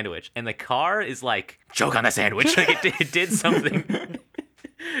eats a sandwich and the car is like, choke on the sandwich. Like it did something.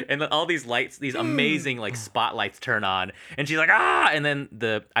 And all these lights, these amazing like spotlights turn on, and she's like, ah! And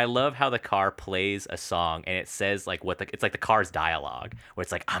then I love how the car plays a song, and it says like it's like the car's dialogue, where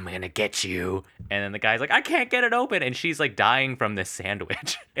it's like, I'm gonna get you, and then the guy's like, I can't get it open, and she's like dying from this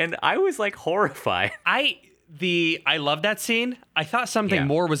sandwich, and I was like horrified. I love that scene. I thought something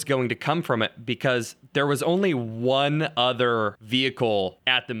more was going to come from it because there was only one other vehicle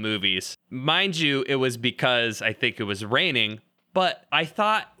at the movies. Mind you, it was because I think it was raining. But I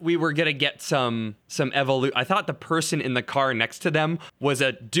thought we were going to get some evolution. I thought the person in the car next to them was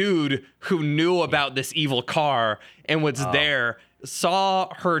a dude who knew about this evil car and was there,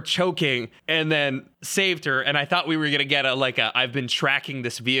 saw her choking, and then saved her. And I thought we were going to get I've been tracking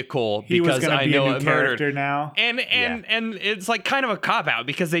this vehicle because I know it murdered. Now. And it's like kind of a cop-out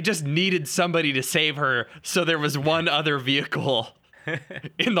because they just needed somebody to save her. So there was one other vehicle.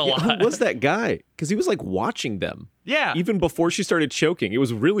 in the lot. Who was that guy? Because he was like watching them. Yeah. Even before she started choking. It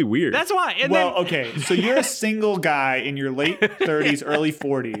was really weird. That's why. And okay. So you're a single guy in your late 30s, early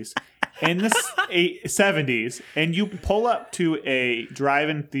 40s, in the 70s, and you pull up to a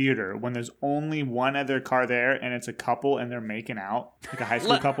drive-in theater when there's only one other car there, and it's a couple, and they're making out, like a high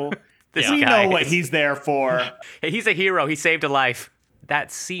school couple. We know what he's there for. He's a hero. He saved a life. That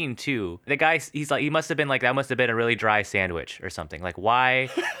scene too. The guy, he must have been like, that must have been a really dry sandwich or something. Like, why?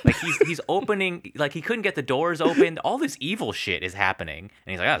 Like he's opening, like he couldn't get the doors open. All this evil shit is happening,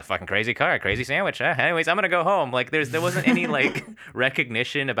 and he's like, oh, it's a fucking crazy car, crazy sandwich. Anyways, I'm gonna go home. Like there wasn't any like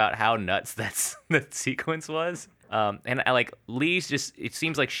recognition about how nuts that sequence was. And I like Lee's just, it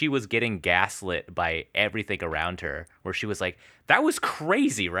seems like she was getting gaslit by everything around her, where she was like, that was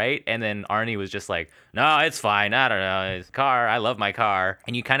crazy, right? And then Arnie was just like, no, it's fine. I don't know. It's a car. I love my car.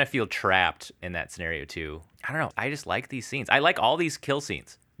 And you kind of feel trapped in that scenario too. I don't know. I just like these scenes. I like all these kill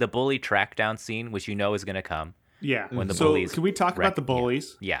scenes. The bully track down scene, which you know is going to come. Yeah. When the bullies can we talk about the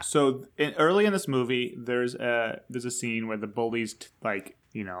bullies? Yeah. So early in this movie, there's a scene where the bullies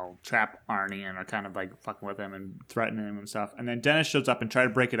trap Arnie and are kind of like fucking with him and threatening him and stuff. And then Dennis shows up and try to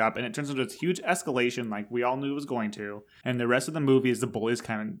break it up, and it turns into this huge escalation like we all knew it was going to. And the rest of the movie is the bullies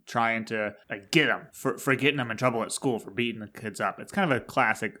kind of trying to like get him for getting him in trouble at school for beating the kids up. It's kind of a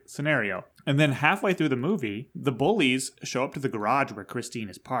classic scenario. And then halfway through the movie, the bullies show up to the garage where Christine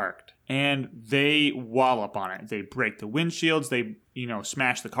is parked. And they wallop on it. They break the windshields. They,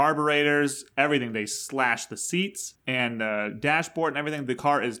 smash the carburetors, everything. They slash the seats and the dashboard and everything. The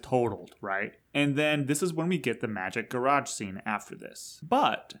car is totaled, right? And then this is when we get the magic garage scene after this.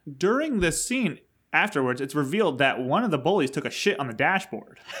 But during this scene, afterwards, it's revealed that one of the bullies took a shit on the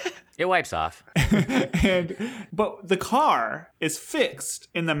dashboard. It wipes off. But the car is fixed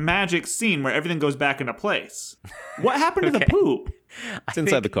in the magic scene where everything goes back into place. What happened to the poop? It's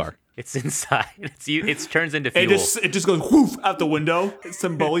inside the car. It's inside. It turns into fuel. It just goes whoof out the window.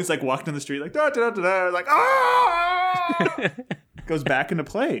 Some bullies like walking down the street like da da da da, like ah. Goes back into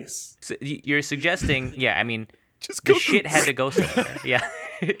place. So you're suggesting, yeah? I mean, just the shit had to go somewhere. Yeah,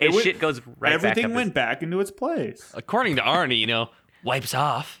 shit goes right back up. Everything went back into its place. According to Arnie, wipes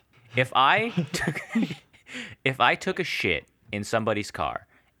off. If I took a shit in somebody's car,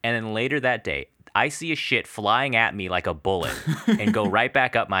 and then later that day I see a shit flying at me like a bullet and go right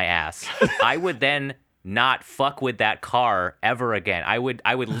back up my ass, I would then not fuck with that car ever again. I would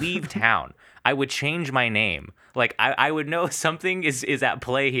leave town. I would change my name. Like I would know something is at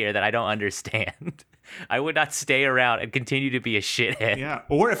play here that I don't understand. I would not stay around and continue to be a shithead. Yeah.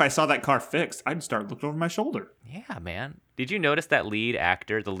 Or if I saw that car fixed, I'd start looking over my shoulder. Yeah, man. Did you notice that lead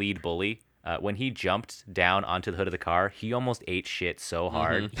actor, the lead bully? When he jumped down onto the hood of the car, he almost ate shit so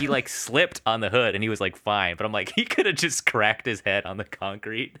hard. Mm-hmm. He like slipped on the hood and he was like fine. But I'm like, he could have just cracked his head on the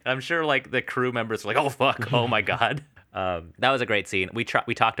concrete. I'm sure like the crew members were like, oh fuck, oh my god. That was a great scene. We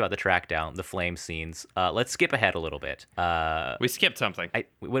talked about the track down, the flame scenes. Let's skip ahead a little bit. We skipped something.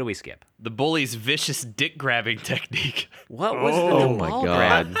 What did we skip? The bully's vicious dick grabbing technique. What was the ball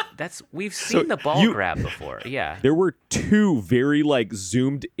grab? We've seen the ball grab before. Yeah. There were two very like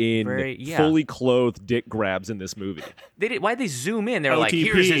zoomed in, fully clothed dick grabs in this movie. Why'd they zoom in? They're OTP. Like,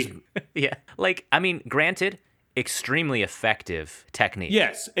 here's his. Yeah. Like, I mean, granted, extremely effective technique.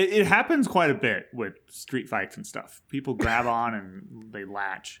 Yes, it happens quite a bit with street fights and stuff. People grab on and they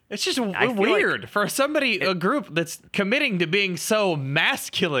latch. It's just weird for a group that's committing to being so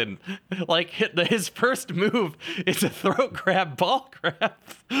masculine. Like his first move is a throat grab, ball grab.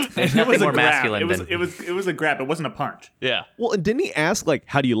 It was more masculine. It was a grab. It wasn't a punch. Yeah. Well, and didn't he ask like,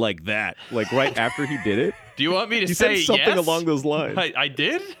 "How do you like that?" Like right after he did it. Do you want me to he say said something yes? along those lines? I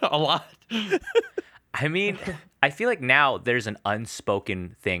did a lot. I mean, I feel like now there's an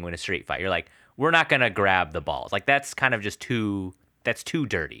unspoken thing when a street fight. You're like, we're not gonna grab the balls. Like that's kind of just that's too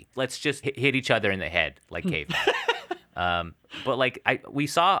dirty. Let's just hit each other in the head like cavemen. But like we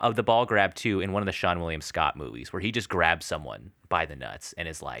saw of the ball grab too in one of the Sean William Scott movies where he just grabs someone by the nuts and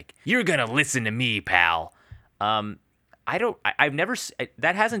is like, "You're gonna listen to me, pal." I've never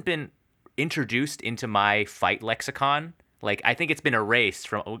that hasn't been introduced into my fight lexicon. Like I think it's been erased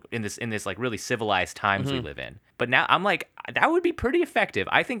from in this like really civilized times we live in. But now I'm like, that would be pretty effective.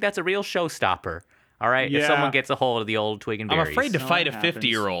 I think that's a real showstopper. All right, if someone gets a hold of the old twig and berries. I'm afraid to fight a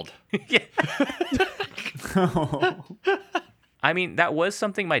 50-year-old. Yeah. I mean, that was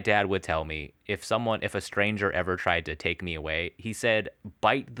something my dad would tell me if a stranger ever tried to take me away. He said,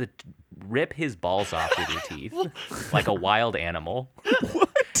 rip his balls off with your teeth like a wild animal. What?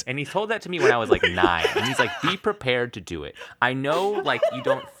 And he told that to me when I was like 9. And he's like, be prepared to do it. I know like you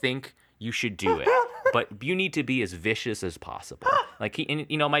don't think you should do it, but you need to be as vicious as possible. Like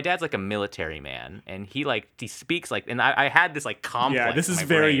my dad's like a military man, and he speaks like, and I had this like complex. Yeah, this is in my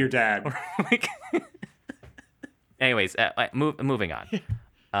very brain. your dad. Anyways, moving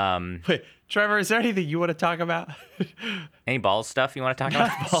on. Wait, Trevor, is there anything you want to talk about? Any balls stuff you want to talk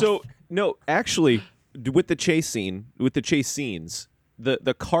about? So no, actually, with the chase scenes,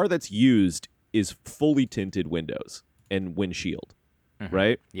 the car that's used is fully tinted windows and windshield.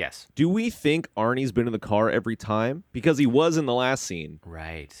 Right? Yes. Do we think Arnie's been in the car every time? Because he was in the last scene.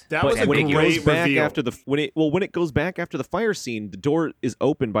 Right. That was a great reveal. When it goes back after the fire scene, the door is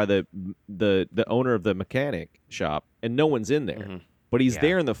opened by the owner of the mechanic shop, and no one's in there. Mm-hmm. But he's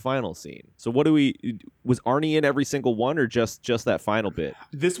there in the final scene. So was Arnie in every single one, or just that final bit?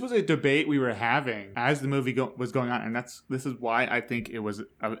 This was a debate we were having as the movie was going on, and this is why I think it was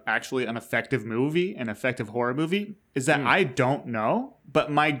actually an effective movie, an effective horror movie, is that I don't know, but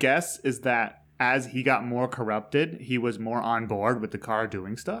my guess is that as he got more corrupted, he was more on board with the car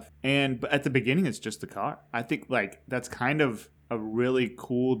doing stuff. But at the beginning, it's just the car. I think that's kind of a really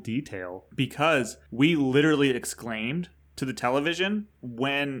cool detail, because we literally exclaimed to the television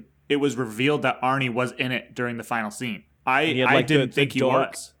when it was revealed that Arnie was in it during the final scene. I didn't think he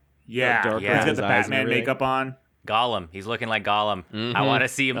was. Yeah. He's got the Batman makeup on. Gollum. He's looking like Gollum. Mm-hmm. I want to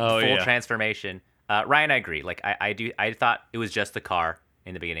see him full transformation. Ryan, I agree. Like I thought it was just the car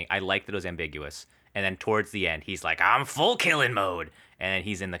in the beginning. I liked that it was ambiguous. And then towards the end, he's like, I'm full killing mode. And then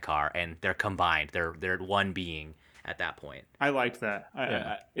he's in the car, and they're combined. They're one being at that point. I liked that.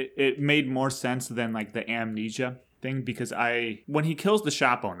 It made more sense than like the amnesia thing, because when he kills the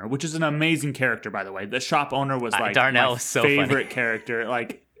shop owner, which is an amazing character, by the way, the shop owner was like Darnell my was so favorite funny. Character.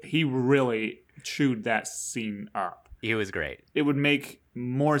 Like, he really chewed that scene up. He was great. It would make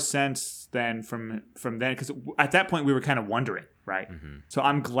more sense than from then, because at that point we were kind of wondering, right? Mm-hmm. So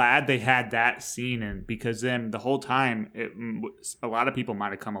I'm glad they had that scene in, because then the whole time a lot of people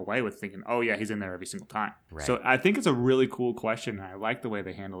might have come away with thinking, oh yeah, he's in there every single time. Right. So I think it's a really cool question, and I like the way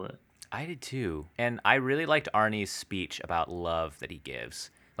they handle it. I did too. And I really liked Arnie's speech about love that he gives,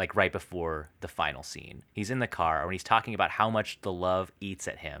 like right before the final scene. He's in the car when he's talking about how much the love eats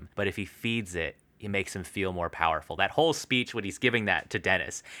at him, but if he feeds it, it makes him feel more powerful. That whole speech when he's giving that to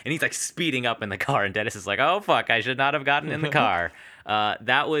Dennis, and he's like speeding up in the car, and Dennis is like, oh fuck, I should not have gotten in the car. I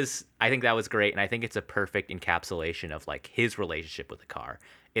think that was great, and I think it's a perfect encapsulation of like his relationship with the car.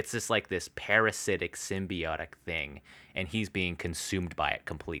 It's just like this parasitic, symbiotic thing, and he's being consumed by it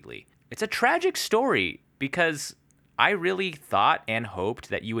completely. It's a tragic story, because I really thought and hoped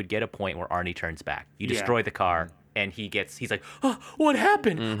that you would get a point where Arnie turns back. You destroy the car, and he's like, oh, what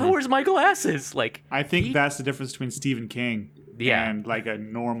happened? Mm-hmm. Oh, where's my glasses? Like, I think that's the difference between Stephen King and like a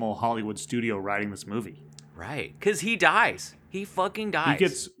normal Hollywood studio writing this movie. Right, because he dies. He fucking dies. He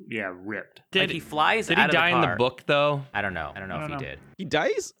gets ripped. He flies out of the car. Did he die in the book though? I don't know if he did. He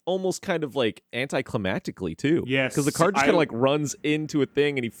dies almost kind of like anticlimactically too. Yes, because the car just kind of like runs into a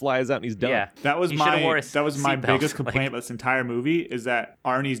thing and he flies out and he's done. Yeah, that was my biggest complaint about this entire movie, is that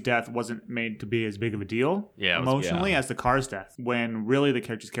Arnie's death wasn't made to be as big of a deal emotionally as the car's death, when really the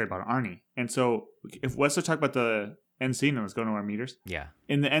characters cared about Arnie. And so let's talk about the end scene, and let's go to our meters. Yeah,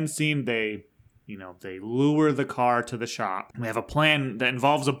 in the end scene, they lure the car to the shop. We have a plan that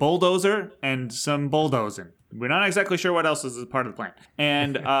involves a bulldozer and some bulldozing. We're not exactly sure what else is part of the plan.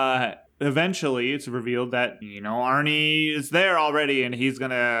 And eventually it's revealed that, Arnie is there already, and he's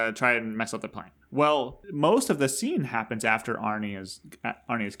going to try and mess up the plan. Well, most of the scene happens after Arnie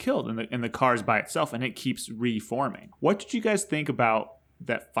is killed, and the car's by itself, and it keeps reforming. What did you guys think about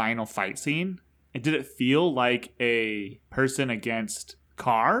that final fight scene? And did it feel like a person against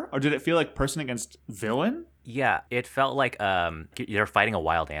car, or did it feel like person against villain? Yeah, it felt like they're fighting a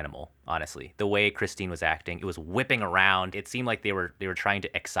wild animal, honestly. The way Christine was acting, it was whipping around. It seemed like they were trying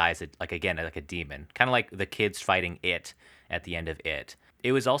to excise it, like a demon. Kind of like the kids fighting it at the end of It.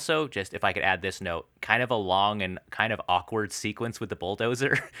 It was also, just if I could add this note, kind of a long and kind of awkward sequence with the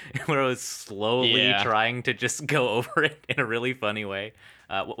bulldozer where it was slowly trying to just go over it in a really funny way.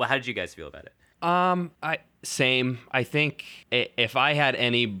 How did you guys feel about it? Same. I think if I had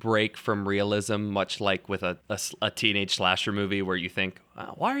any break from realism, much like with a teenage slasher movie where you think,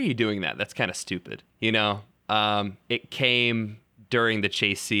 why are you doing that? That's kind of stupid. It came during the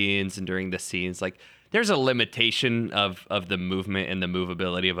chase scenes and during the scenes. Like, there's a limitation of the movement and the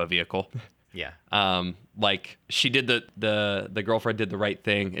movability of a vehicle. Yeah. Like, she did the girlfriend did the right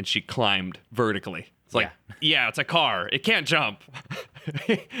thing, and she climbed vertically. It's like, it's a car. It can't jump.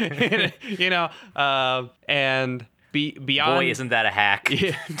 And beyond. Boy, isn't that a hack?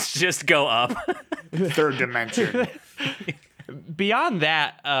 Yeah. Just go up. Third dimension. beyond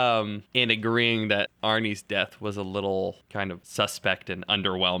that, in agreeing that Arnie's death was a little kind of suspect and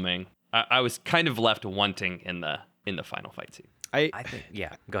underwhelming, I was kind of left wanting in the final fight scene. I think,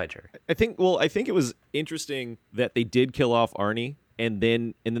 yeah. Go ahead, Trevor. I think it was interesting that they did kill off Arnie, and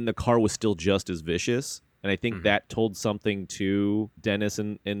then the car was still just as vicious, and I think that told something to Dennis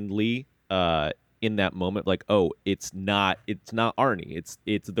and Lee in that moment, like, oh, it's not Arnie, it's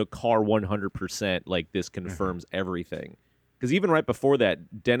the car 100%. Like, this confirms everything. Because even right before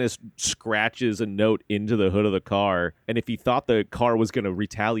that, Dennis scratches a note into the hood of the car, and if he thought the car was going to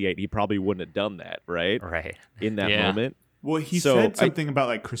retaliate, he probably wouldn't have done that, right? Right. In that moment. Well, he said something about,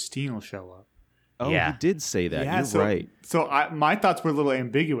 like, Christine will show up. Oh, he did say that. Yeah, You're right. So my thoughts were a little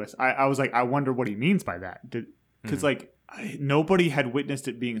ambiguous. I was like, I wonder what he means by that. Because, like, nobody had witnessed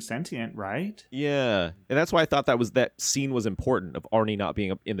it being sentient, right? Yeah. And that's why I thought that scene was important, of Arnie not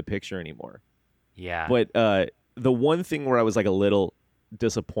being in the picture anymore. Yeah. But the one thing where I was, like, a little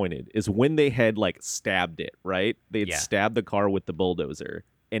disappointed is when they had, like, stabbed it, right? They had stabbed the car with the bulldozer,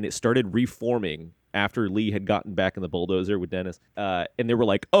 and it started reforming after Lee had gotten back in the bulldozer with Dennis. And they were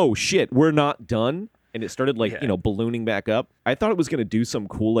like, oh, shit, we're not done. And it started, like, ballooning back up. I thought it was going to do some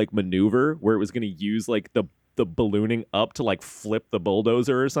cool, like, maneuver where it was going to use, like, the ballooning up to, like, flip the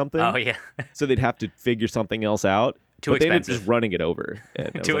bulldozer or something. Oh, yeah. So they'd have to figure something else out. Too expensive. They ended up just running it over.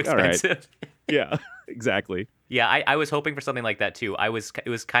 And Too expensive. All right. Yeah, exactly. Yeah, I was hoping for something like that too. It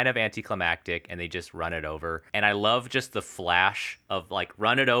was kind of anticlimactic, and they just run it over. And I love just the flash of, like,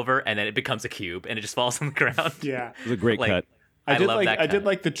 run it over, and then it becomes a cube, and it just falls on the ground. Yeah, it was a great cut. I did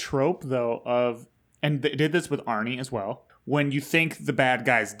like the trope though of, and they did this with Arnie as well. When you think the bad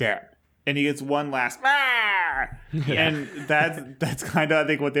guy's dead, and he gets one last, and that's kind of, I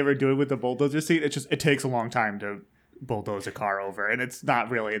think, what they were doing with the bulldozer scene. It takes a long time to bulldoze a car over, and it's not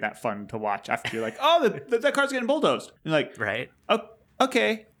really that fun to watch after you're like, oh, that car's getting bulldozed. You're like, right? Oh,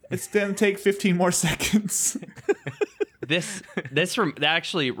 okay, it's gonna take 15 more seconds. That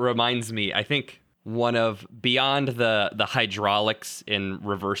actually reminds me, I think, one of, beyond the hydraulics in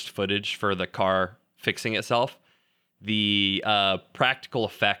reversed footage for the car fixing itself, the practical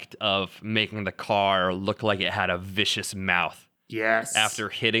effect of making the car look like it had a vicious mouth. Yes. After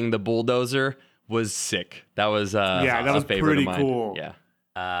hitting the bulldozer was sick. That was that was favorite pretty of mine. Cool.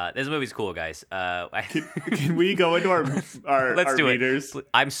 Yeah. This movie's cool, guys. Can we go into our Let's do readers? it.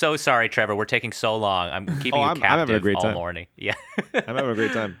 I'm so sorry, Trevor. We're taking so long. I'm keeping you captive I'm having a great all time. morning. Yeah. I'm having a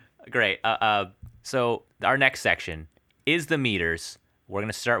great time. Great. So our next section is the meters. We're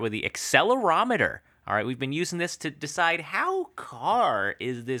going to start with the accelerometer. All right, we've been using this to decide how car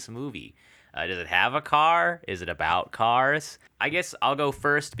is this movie. Does it have a car? Is it about cars? I guess I'll go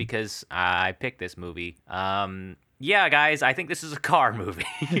first because I picked this movie. Yeah, guys, I think this is a car movie,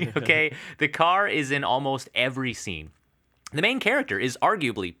 okay? The car is in almost every scene. The main character is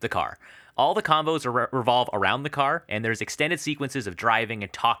arguably the car. All the convos revolve around the car, and there's extended sequences of driving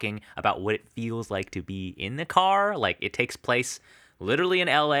and talking about what it feels like to be in the car. Like, it takes place literally in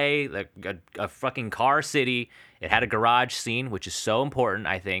LA, a fucking car city. It had a garage scene, which is so important,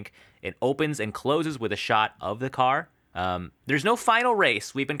 I think. It opens and closes with a shot of the car. There's no final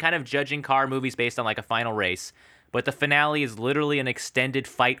race. We've been kind of judging car movies based on, like, a final race, but the finale is literally an extended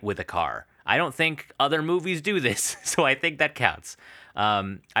fight with a car. I don't think other movies do this, so I think that counts.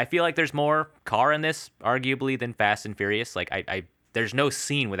 I feel like there's more car in this, arguably, than Fast and Furious. Like, there's no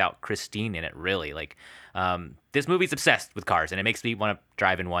scene without Christine in it, really. Like, this movie's obsessed with cars, and it makes me want to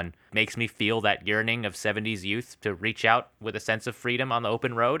drive in one. Makes me feel that yearning of 70s youth to reach out with a sense of freedom on the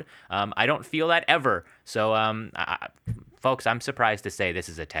open road. I don't feel that ever. So, folks, I'm surprised to say this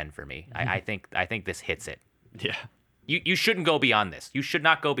is a 10 for me. I think this hits it. Yeah. You shouldn't go beyond this. You should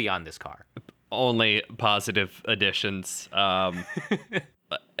not go beyond this car. Only positive additions.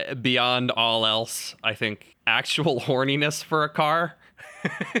 Beyond all else, I think actual horniness for a car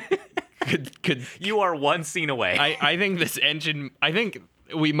could you are one scene away. I think this engine, I think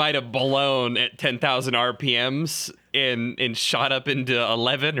we might have blown at 10,000 RPMs and shot up into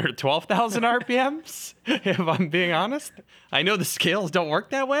 11 or 12,000 RPMs, if I'm being honest. I know the scales don't work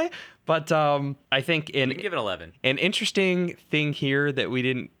that way, but I think you can give it 11. An interesting thing here that we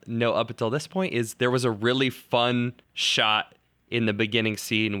didn't know up until this point is there was a really fun shot in the beginning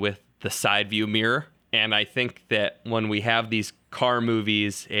scene with the side view mirror. And I think that when we have these car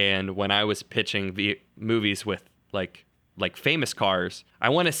movies, and when I was pitching movies with like famous cars, I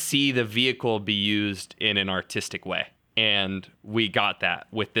want to see the vehicle be used in an artistic way. And we got that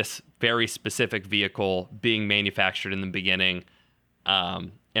with this very specific vehicle being manufactured in the beginning,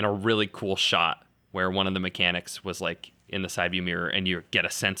 in a really cool shot where one of the mechanics was like in the side view mirror, and you get a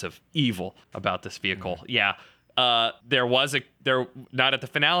sense of evil about this vehicle. Yeah. not at the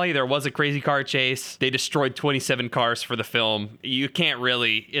finale. There was a crazy car chase. They destroyed 27 cars for the film. You can't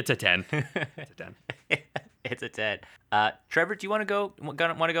really. It's a 10. It's a 10. It's a 10. Trevor, do you want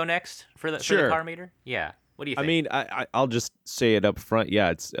to go next for the car meter? Yeah. What do you think? I mean, I'll just say it up front. Yeah,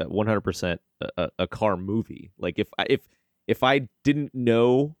 it's 100% a car movie. Like if I didn't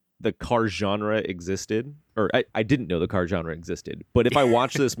know the car genre existed, or I didn't know the car genre existed, but if I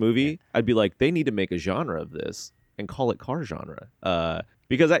watched this movie, I'd be like, they need to make a genre of this and call it car genre.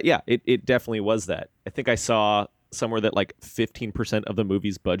 Because it definitely was that. I think I saw somewhere that like 15% of the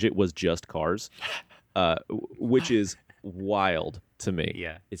movie's budget was just cars, which is wild to me.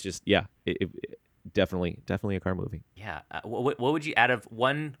 Yeah. It's just, definitely a car movie. Yeah. What would you, out of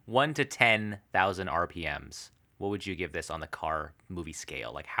 1 to 10,000 RPMs, what would you give this on the car movie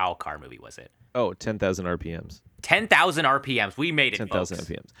scale? Like, how car movie was it? Oh, 10,000 RPMs. 10,000 RPMs. We made it, 10,000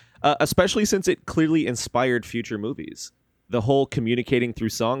 RPMs. Especially since it clearly inspired future movies. The whole communicating through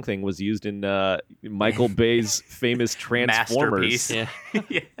song thing was used in Michael Bay's famous Transformers. Masterpiece.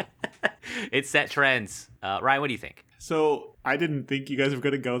 Yeah. It set trends. Ryan, what do you think? So I didn't think you guys were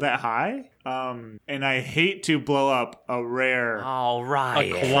going to go that high. And I hate to blow up a rare... Oh,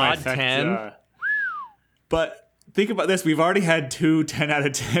 right. A quad 10? But think about this. We've already had 2 10 out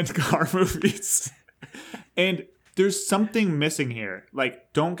of 10 car movies. And there's something missing here.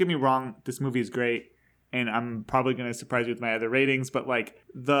 Like, don't get me wrong. This movie is great. And I'm probably going to surprise you with my other ratings. But, like,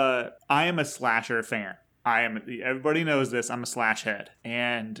 I am a slasher fan. Everybody knows this. I'm a slash head.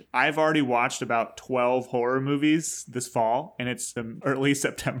 And I've already watched about 12 horror movies this fall. And it's early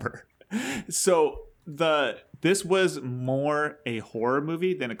September. So this was more a horror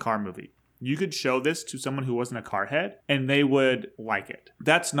movie than a car movie. You could show this to someone who wasn't a car head and they would like it.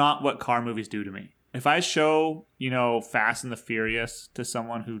 That's not what car movies do to me. If I show, Fast and the Furious to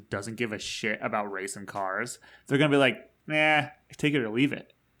someone who doesn't give a shit about racing cars, they're going to be like, nah, take it or leave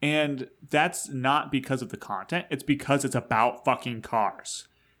it. And that's not because of the content. It's because it's about fucking cars.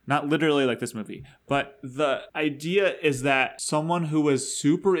 Not literally like this movie. But the idea is that someone who was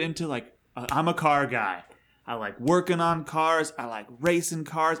super into, like, I'm a car guy. I like working on cars. I like racing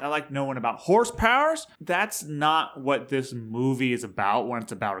cars. I like knowing about horsepowers. That's not what this movie is about when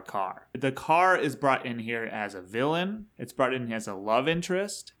it's about a car. The car is brought in here as a villain. It's brought in as a love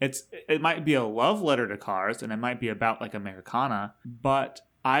interest. It might be a love letter to cars, and it might be about like Americana, but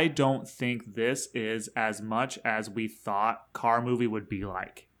I don't think this is as much as we thought car movie would be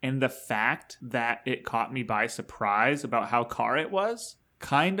like. And the fact that it caught me by surprise about how car it was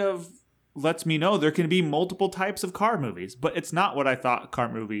kind of lets me know there can be multiple types of car movies, but it's not what I thought a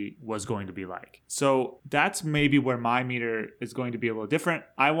car movie was going to be like. So that's maybe where my meter is going to be a little different.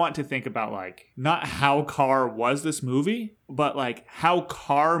 I want to think about like not how car was this movie, but like how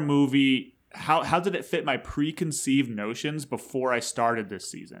car movie, how did it fit my preconceived notions before I started this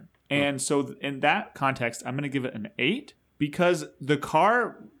season? And so in that context, I'm going to give it an 8 because the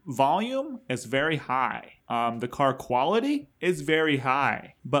car volume is very high. The car quality is very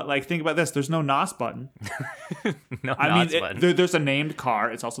high. But like, think about this. There's no NOS button. Button. There's a named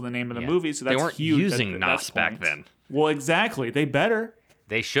car. It's also the name of the movie. So that's they weren't huge. using NOS back then. Well, exactly. They better.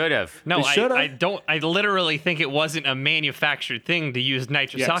 They should have. No, I literally think it wasn't a manufactured thing to use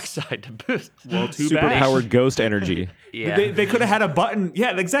nitrous oxide to boost. Well, too bad. Superpowered ghost energy. Yeah. They could have had a button.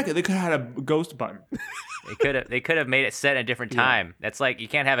 Yeah, exactly. They could have had a ghost button. They could have made it set in a different time. That's like you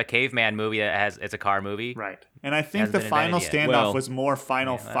can't have a caveman movie that it's a car movie. Right. And I think the final standoff was more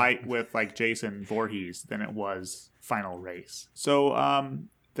final fight with like Jason Voorhees than it was final race. So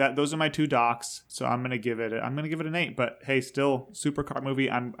those are my 2 docs. So I'm gonna give it an 8. But hey, still supercar movie.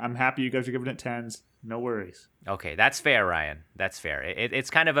 I'm happy you guys are giving it 10s. No worries. Okay, that's fair, Ryan. That's fair.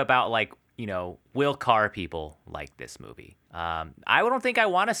 It's kind of about like, will car people like this movie? I don't think I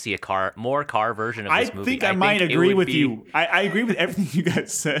want to see more car version of this movie. I think I might agree with you. I agree with everything you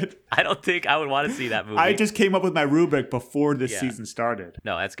guys said. I don't think I would want to see that movie. I just came up with my rubric before this season started.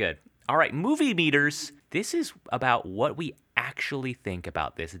 No, that's good. All right, movie meters. This is about what we actually think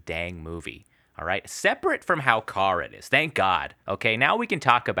about this dang movie. All right, separate from how car it is. Thank God. Okay, now we can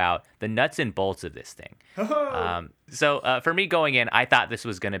talk about the nuts and bolts of this thing. So for me going in, I thought this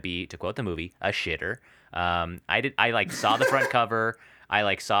was going to be, to quote the movie, a shitter. I saw the front cover.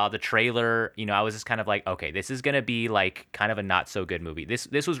 I saw the trailer. I was just kind of like, okay, this is going to be like kind of a not so good movie.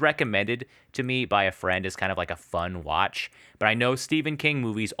 This was recommended to me by a friend as kind of like a fun watch. But I know Stephen King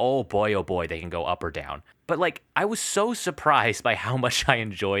movies, oh boy, they can go up or down. But like, I was so surprised by how much I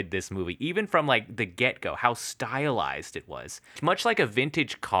enjoyed this movie, even from like the get-go, how stylized it was. Much like a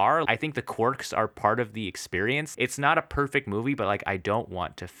vintage car, I think the quirks are part of the experience. It's not a perfect movie, but like, I don't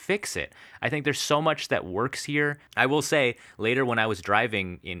want to fix it. I think there's so much that works here. I will say, later when I was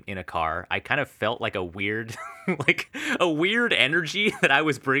driving in a car, I kind of felt like a weird, like a weird energy that I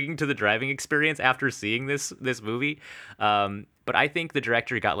was bringing to the driving experience after seeing this movie. But I think the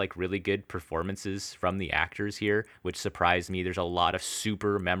director got like really good performances from the actors here, which surprised me. There's a lot of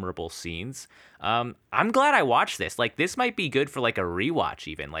super memorable scenes. I'm glad I watched this. Like, this might be good for like a rewatch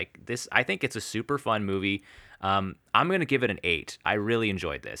even. Like this, I think it's a super fun movie. I'm going to give it an 8. I really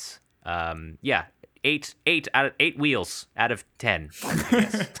enjoyed this. Yeah, 8 out of 8 wheels out of 10.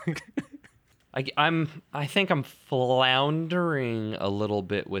 I guess. I think I'm floundering a little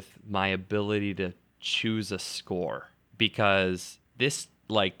bit with my ability to choose a score, because this,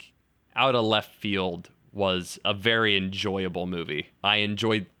 like, out of left field was a very enjoyable movie. I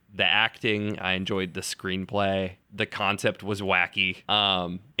enjoyed the acting. I enjoyed the screenplay. The concept was wacky.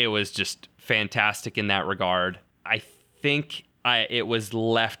 It was just fantastic in that regard. I think it was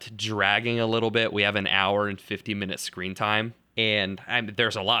left dragging a little bit. We have an hour and 50-minute screen time, and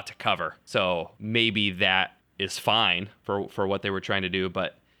there's a lot to cover. So maybe that is fine for what they were trying to do,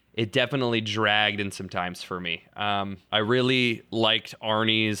 but it definitely dragged in some times for me. I really liked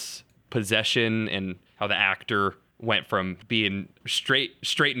Arnie's possession and how the actor went from being straight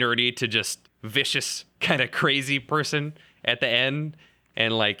nerdy to just vicious, kind of crazy person at the end.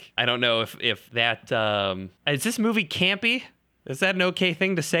 And like, I don't know if that is this movie campy? Is that an okay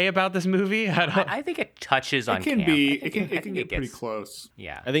thing to say about this movie? I think it touches on camp. It can get pretty close.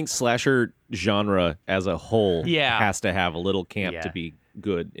 Yeah. I think slasher genre as a whole has to have a little camp to be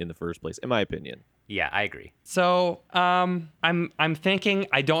good in the first place, in my opinion. Yeah, I agree. So I'm thinking,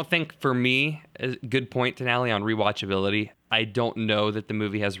 I don't think for me, a good point, Denali, on rewatchability. I don't know that the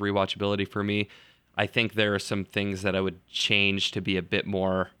movie has rewatchability for me. I think there are some things that I would change to be a bit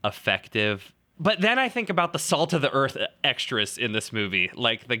more effective. But then I think about the salt of the earth extras in this movie,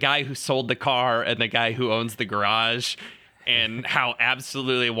 like the guy who sold the car and the guy who owns the garage, and how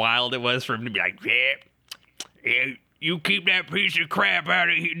absolutely wild it was for him to be like, yeah, you keep that piece of crap out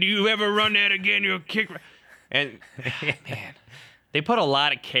of here. Do you ever run that again, you'll kick me. And man, they put a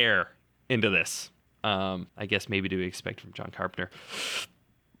lot of care into this. I guess maybe to expect from John Carpenter.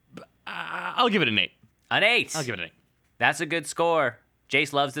 I'll give it an 8. An 8? I'll give it an 8. That's a good score.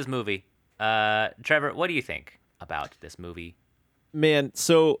 Jace loves this movie. Trevor, what do you think about this movie? Man,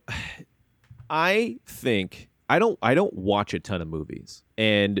 so I think I don't watch a ton of movies.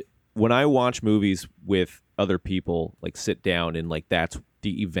 And when I watch movies with other people, like sit down and like that's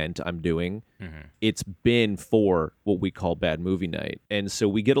the event I'm doing, it's been for what we call bad movie night. And so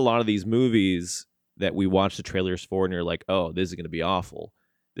we get a lot of these movies that we watch the trailers for and you're like, oh, this is going to be awful.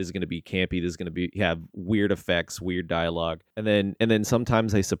 This is going to be campy. This is going to have weird effects, weird dialogue. And then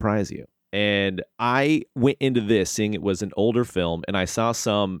sometimes they surprise you. And I went into this seeing it was an older film, and I saw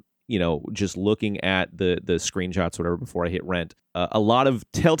some, just looking at the screenshots, whatever, before I hit rent, a lot of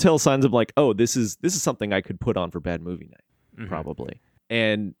telltale signs of like, oh, this is something I could put on for bad movie night, probably.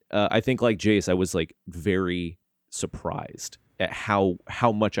 And I think like Jace, I was like very surprised at how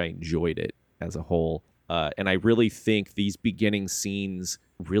much I enjoyed it as a whole. And I really think these beginning scenes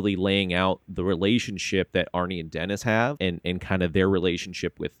really laying out the relationship that Arnie and Dennis have and kind of their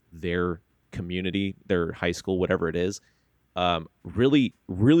relationship with their community, their high school, whatever it is, really,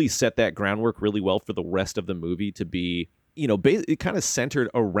 really set that groundwork really well for the rest of the movie to be, it kind of centered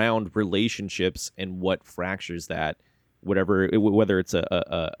around relationships and what fractures that, whether it's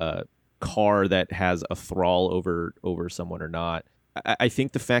a car that has a thrall over someone or not. I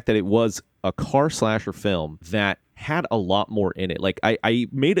think the fact that it was a car slasher film that had a lot more in it. Like I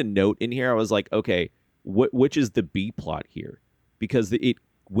made a note in here. I was like, okay, which is the B plot here? Because it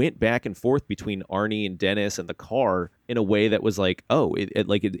went back and forth between Arnie and Dennis and the car in a way that was like, oh,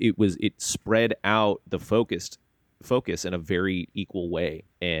 it spread out the focus in a very equal way.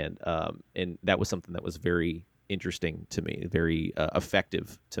 And that was something that was very interesting to me, very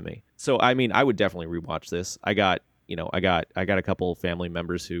effective to me. So, I mean, I would definitely rewatch this. I got a couple of family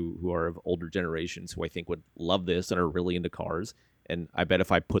members who are of older generations who I think would love this and are really into cars. And I bet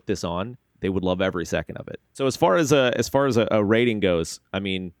if I put this on, they would love every second of it. So as far as a rating goes, I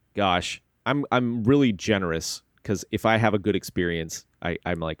mean, gosh, I'm really generous because if I have a good experience, I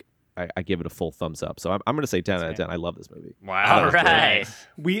give it a full thumbs up. So I'm going to say 10 out of 10. I love this movie. Wow. All right.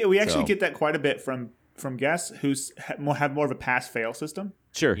 We actually get that quite a bit from guests who have more of a pass-fail system.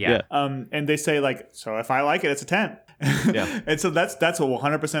 Sure. Yeah. And they say like, so if I like it, it's a 10. Yeah. And so that's a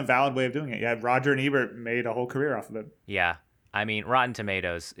 100% valid way of doing it. Yeah, Roger and Ebert made a whole career off of it. Yeah. I mean, Rotten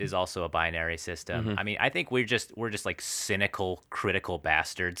Tomatoes is also a binary system. I mean, I think we're just like cynical, critical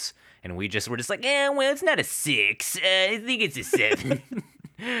bastards, and we're just like, well, it's not a 6. I think it's a 7.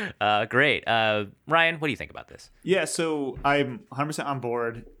 Great. Ryan, what do you think about this? Yeah, so I'm 100% on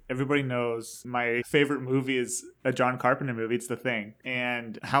board. Everybody knows my favorite movie is a John Carpenter movie. It's The Thing,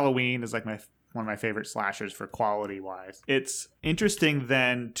 and Halloween is like one of my favorite slashers for quality wise. It's interesting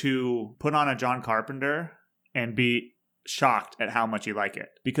then to put on a John Carpenter and be shocked at how much you like it,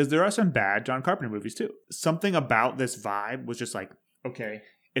 because there are some bad John Carpenter movies too. Something about this vibe was just like, okay,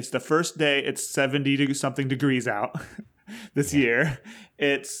 it's the first day, it's 70 something degrees out this year.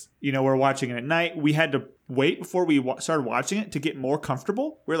 It's, we're watching it at night. We had to wait before we started watching it to get more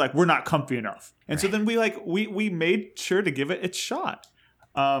comfortable. We're like, we're not comfy enough. And so then we made sure to give it its shot.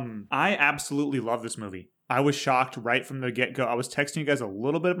 I absolutely love this movie. I was shocked right from the get-go. I was texting you guys a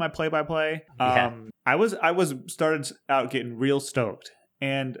little bit of my play-by-play. I was started out getting real stoked.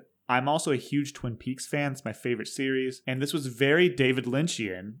 And I'm also a huge Twin Peaks fan. It's my favorite series. And this was very David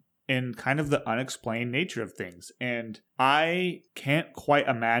Lynchian in kind of the unexplained nature of things. And I can't quite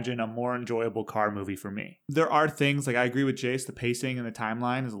imagine a more enjoyable car movie for me. There are things, like I agree with Jace, the pacing and the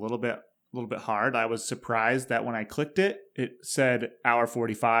timeline is a little bit hard. I was surprised that when I clicked it, it said hour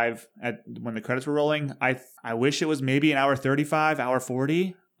 45 when the credits were rolling. I wish it was maybe an hour 35, hour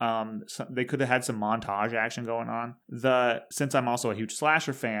 40. They could have had some montage action going on. Since I'm also a huge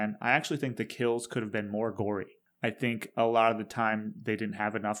slasher fan, I actually think the kills could have been more gory. I think a lot of the time they didn't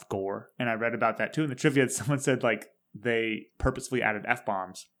have enough gore. And I read about that too in the trivia. Someone said like they purposefully added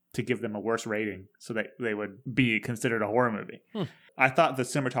F-bombs to give them a worse rating so that they would be considered a horror movie. I thought the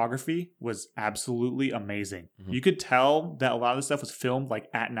cinematography was absolutely amazing. You could tell that a lot of the stuff was filmed like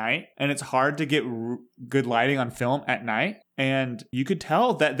at night, and it's hard to get good lighting on film at night. And you could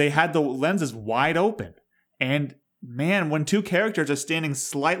tell that they had the lenses wide open. And man, when two characters are standing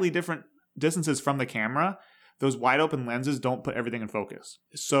slightly different distances from the camera, those wide open lenses don't put everything in focus.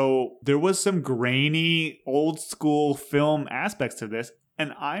 So there was some grainy, old school film aspects to this.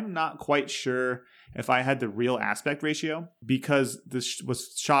 And I'm not quite sure if I had the real aspect ratio, because this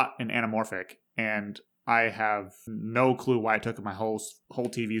was shot in anamorphic and I have no clue why I took up my whole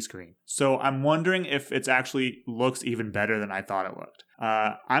TV screen. So I'm wondering if it actually looks even better than I thought it looked.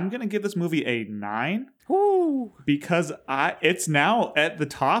 I'm going to give this movie a 9. Woo! Because it's now at the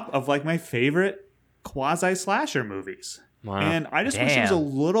top of like my favorite quasi-slasher movies. Wow. And I just wish it was a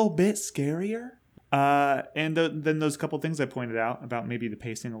little bit scarier. And then those couple things I pointed out about maybe the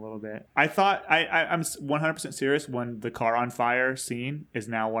pacing a little bit. I thought I'm 100% serious when the car on fire scene is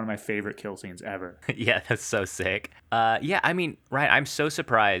now one of my favorite kill scenes ever. Yeah, that's so sick. Yeah, I mean, right, I'm so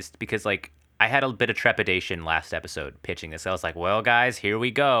surprised because like I had a bit of trepidation last episode pitching this. I was like, well, guys, here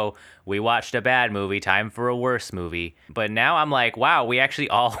we go. We watched a bad movie. Time for a worse movie. But now I'm like, wow, we actually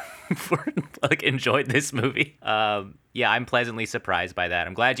all like enjoyed this movie. Yeah, I'm pleasantly surprised by that.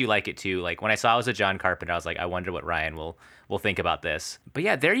 I'm glad you like it too. Like when I saw it was a John Carpenter, I was like, I wonder what Ryan will think about this. But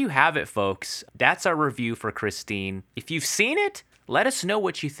yeah, there you have it, folks. That's our review for Christine. If you've seen it, let us know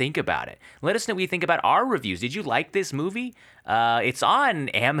what you think about it. Let us know what you think about our reviews. Did you like this movie? It's on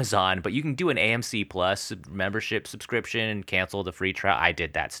Amazon, but you can do an AMC Plus membership subscription and cancel the free trial. I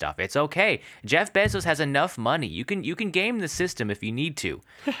did that stuff. It's okay. Jeff Bezos has enough money. You can game the system if you need to.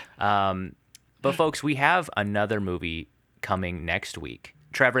 But folks, we have another movie coming next week.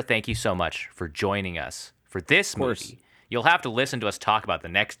 Trevor, thank you so much for joining us for this movie. You'll have to listen to us talk about the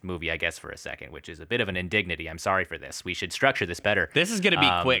next movie, I guess, for a second, which is a bit of an indignity. I'm sorry for this. We should structure this better. This is going to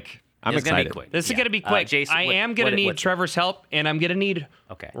be quick. I'm excited. This is going to be quick. Jason, I am going to need Trevor's help, and I'm going to need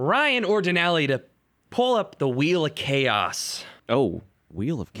Ryan or Denali to pull up the Wheel of Chaos. Oh,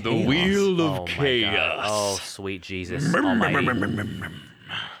 Wheel of Chaos. The Wheel of Chaos. Oh, sweet Jesus almighty.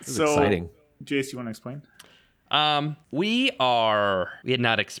 This is exciting. Jace, you want to explain? We had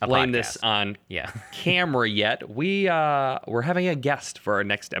not explained this on camera yet. We're having a guest for our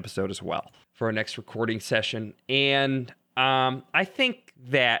next episode as well, for our next recording session. And I think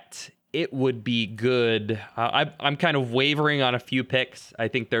that it would be good. I'm kind of wavering on a few picks. I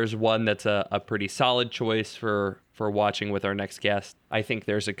think there's one that's a pretty solid choice for watching with our next guest. I think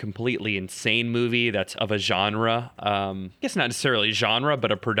there's a completely insane movie that's of a genre. I guess not necessarily genre,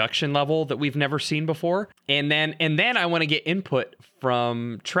 but a production level that we've never seen before. And then I want to get input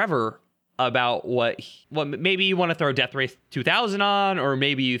from Trevor about what maybe you want to throw Death Race 2000 on, or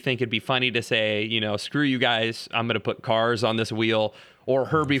maybe you think it'd be funny to say, screw you guys, I'm going to put Cars on this wheel, or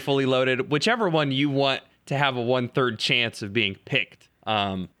Herbie Fully Loaded, whichever one you want to have a 1/3 chance of being picked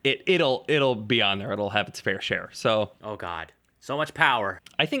it'll be on there. It'll have its fair share. So, oh God, so much power.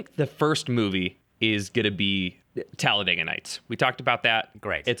 I think the first movie is gonna be Talladega Nights. We talked about that.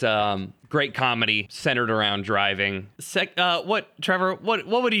 Great. It's a great comedy centered around driving. Trevor? What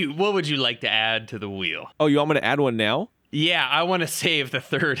would you like to add to the wheel? Oh, you want me to add one now? Yeah, I want to save the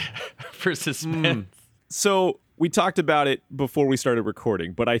third for suspense. So we talked about it before we started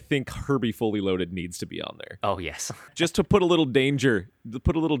recording, but I think Herbie Fully Loaded needs to be on there. Oh yes, just to put a little danger. In the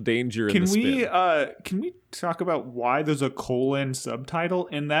spin. Can we talk about why there's a colon subtitle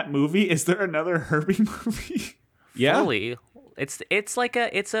in that movie? Is there another Herbie movie? Yeah, Fully. It's like a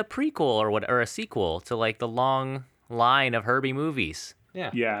prequel or a sequel to like the long line of Herbie movies.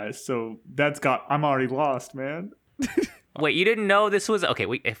 Yeah. So I'm already lost, man. Wait, you didn't know this was okay?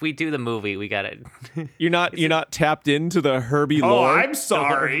 If we do the movie, we gotta. You're not tapped into the Herbie lore. Oh, I'm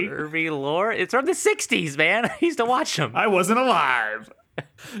sorry. Herbie lore. It's from the '60s, man. I used to watch them. I wasn't alive.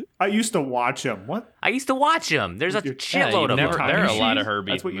 I used to watch them. What? I used to watch them. There's a shitload of them. There are a lot of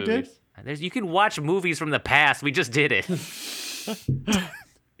Herbie. That's what you movies. did. You can watch movies from the past. We just did it.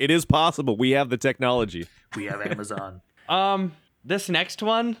 It is possible. We have the technology. We have Amazon. This next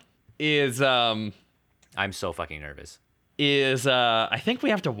one is I'm so fucking nervous. I think we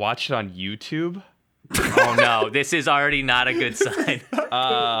have to watch it on YouTube. Oh no, this is already not a good sign.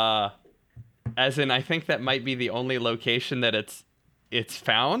 As in, I think that might be the only location that it's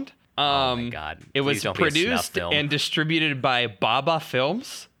found. Oh my God. It was produced and distributed by Baba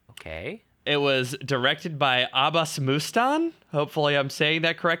Films. Okay. It was directed by Abbas Mustan. Hopefully I'm saying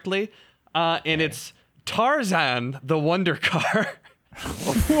that correctly. And it's Tarzan the Wonder Car.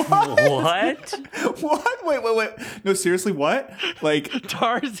 What? What? Wait. No, seriously, what? Like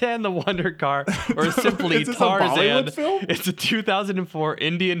Tarzan the Wonder Car, or simply Tarzan. It's a 2004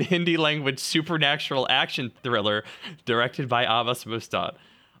 Indian Hindi language supernatural action thriller directed by Abbas Mustan.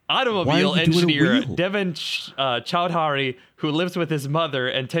 Automobile engineer Devin Chowdhury, who lives with his mother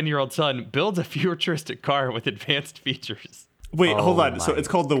and 10-year-old son, builds a futuristic car with advanced features. Wait, hold on. So it's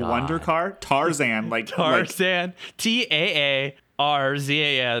called the Wonder Car? Tarzan, Tarzan, TAARZAN,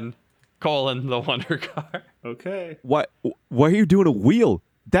 the Wonder Car. Okay. Why are you doing a wheel?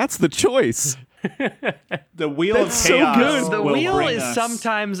 That's the choice. The wheel of chaos. So good. The wheel is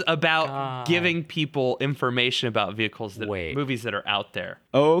sometimes about giving people information about vehicles movies that are out there.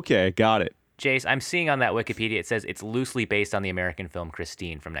 Oh, okay, got it. Jace, I'm seeing on that Wikipedia it says it's loosely based on the American film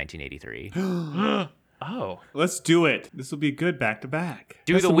Christine from 1983. Oh. Let's do it. This will be good back to back.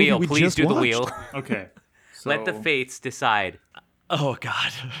 Do the wheel, please do the wheel. Okay. So... Let the fates decide. Oh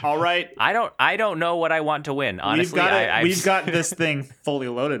God. All right. I don't know what I want to win. Honestly, we've got this thing fully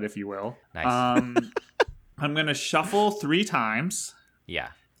loaded, if you will. Nice. I'm gonna shuffle 3 times. Yeah.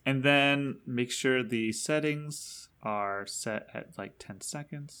 And then make sure the settings are set at like 10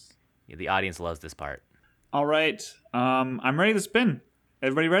 seconds. Yeah, the audience loves this part. All right. I'm ready to spin.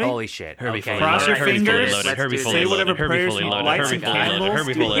 Everybody ready? Holy shit. Okay. Cross your fingers. Say whatever prayers you like. Some candles.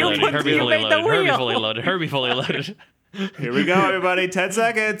 Herbie fully loaded. Herbie fully loaded. Here we go, everybody. 10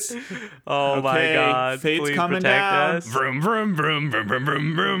 seconds. Oh my God. Fate's Please coming protect down. us. Vroom, vroom, vroom, vroom, vroom,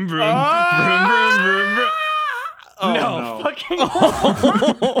 vroom, vroom, vroom. Oh, no. Fucking.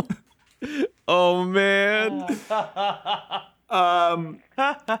 Oh man.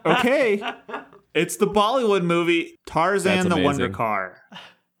 Okay. It's the Bollywood movie Tarzan the Wonder Car.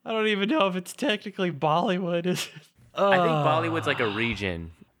 I don't even know if it's technically Bollywood. Is it? I think Bollywood's like a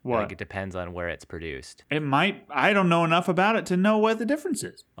region. What? Like it depends on where it's produced. It might. I don't know enough about it to know what the difference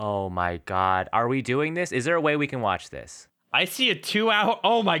is. Oh my God. Are we doing this? Is there a way we can watch this? I see a 2 hour.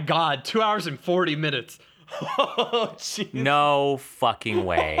 Oh my God. 2 hours and 40 minutes. Oh, jeez. No fucking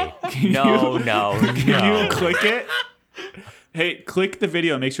way. No. Can you click it? Hey, click the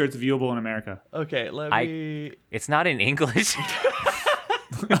video. Make sure it's viewable in America. Okay, let me. It's not in English.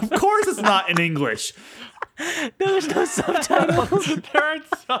 Of course it's not in English. There's no subtitles. There aren't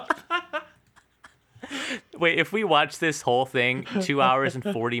subtitles. Wait, if we watch this whole thing, 2 hours and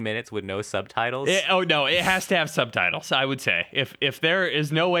 40 minutes with no subtitles? No, it has to have subtitles, I would say. If there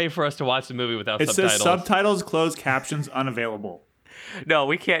is no way for us to watch the movie without subtitles. It says subtitles, closed captions, unavailable. No,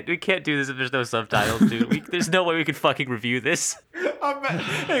 we can't do this if there's no subtitles, dude. There's no way we could fucking review this.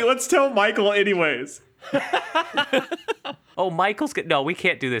 Hey, let's tell Michael anyways. Oh, Michael's good. No, we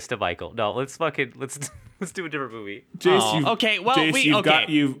can't do this to Michael. No, let's do a different movie. Jace, okay, well,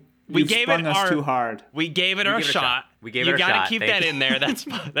 Jace, We gave it us too hard. We gave it our shot. We gave it a shot. You gotta keep that in there. That's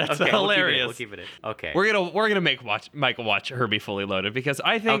okay, hilarious. We'll keep it in. Okay. We're gonna make Michael watch Herbie Fully Loaded because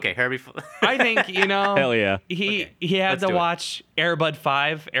I think. Okay, Herbie. I think Hell yeah. He had to watch Airbud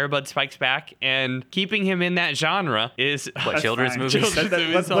 5, Airbud Strikes Back, and keeping him in that genre is children's movies.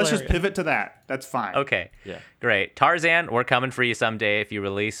 Let's just pivot to that. That's fine. Okay. Yeah. Great. Tarzan, we're coming for you someday if you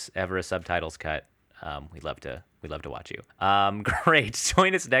release ever a subtitles cut. We'd love to watch you. Great.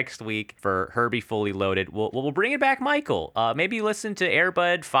 Join us next week for Herbie Fully Loaded. We'll bring it back, Michael. Maybe listen to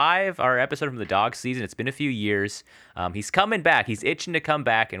Airbud 5, our episode from the dog season. It's been a few years. He's coming back. He's itching to come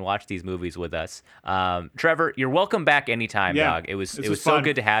back and watch these movies with us. Trevor, you're welcome back anytime, dog. It was so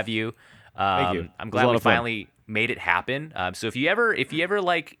good to have you. Thank you. I'm glad we finally made it happen. So if you ever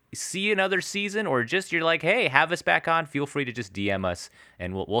like see another season or just you're like, hey, have us back on, feel free to just DM us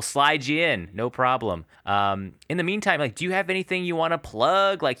and we'll slide you in, no problem. In the meantime, like, do you have anything you want to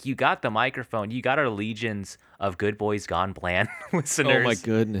plug? Like, you got the microphone, you got our legions of Good Boys Gone Bland listeners. Oh my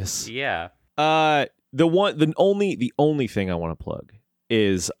goodness. Yeah. The only thing I want to plug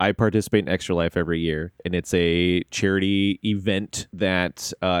is I participate in Extra Life every year, and it's a charity event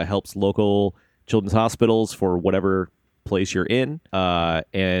that helps local children's hospitals for whatever place you're in.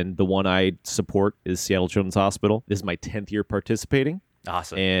 And the one I support is Seattle Children's Hospital. This is my 10th year participating.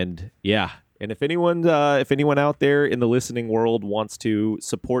 Awesome. And yeah, and if anyone out there in the listening world wants to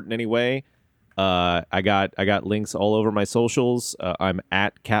support in any way, I got links all over my socials. I'm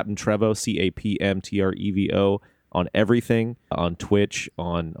at Captain Trevo, CAPMTREVO. On everything, on Twitch,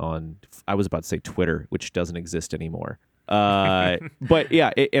 on I was about to say Twitter, which doesn't exist anymore. But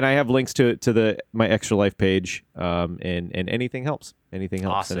yeah, and I have links to my Extra Life page. And anything helps. Anything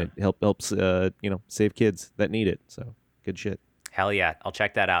helps, awesome. And it helps save kids that need it. So good shit. Hell yeah, I'll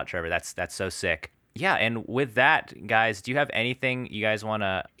check that out, Trevor. That's so sick. Yeah, and with that, guys, do you have anything you guys want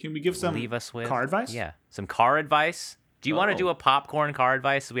to Can we give some leave us with? car advice? Yeah, some car advice. Do you want to do a popcorn car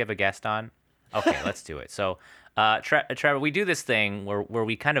advice? So we have a guest on. Okay, let's do it. So. Trevor, we do this thing where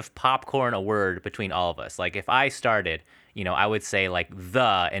we kind of popcorn a word between all of us. Like if I started, I would say like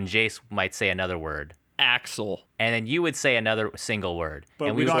the, and Jace might say another word. Axel. And then you would say another single word. But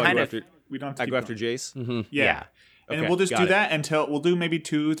and we don't have to go after Jace? Mm-hmm. Yeah. And Okay, we'll just do it. that until we'll do maybe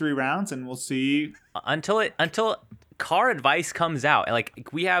 2-3 rounds and we'll see. Until car advice comes out. Like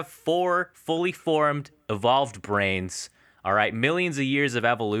we have 4 fully formed, evolved brains. All right, millions of years of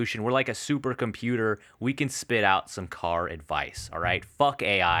evolution. We're like a supercomputer. We can spit out some car advice. All right, fuck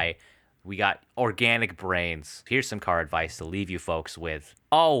AI. We got organic brains. Here's some car advice to leave you folks with.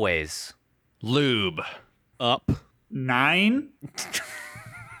 Always lube up. 9?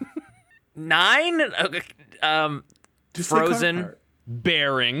 9? Frozen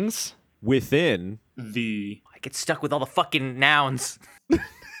bearings within the. I get stuck with all the fucking nouns.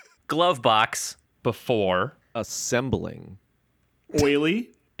 Glove box before. Assembling.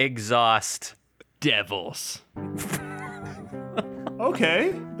 Oily. Exhaust. Devils.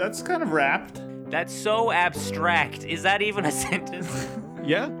 Okay, that's kind of wrapped. That's so abstract. Is that even a sentence?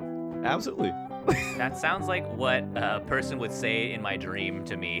 Yeah, absolutely. That sounds like what a person would say in my dream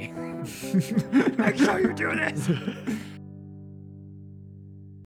to me. Make sure you do this.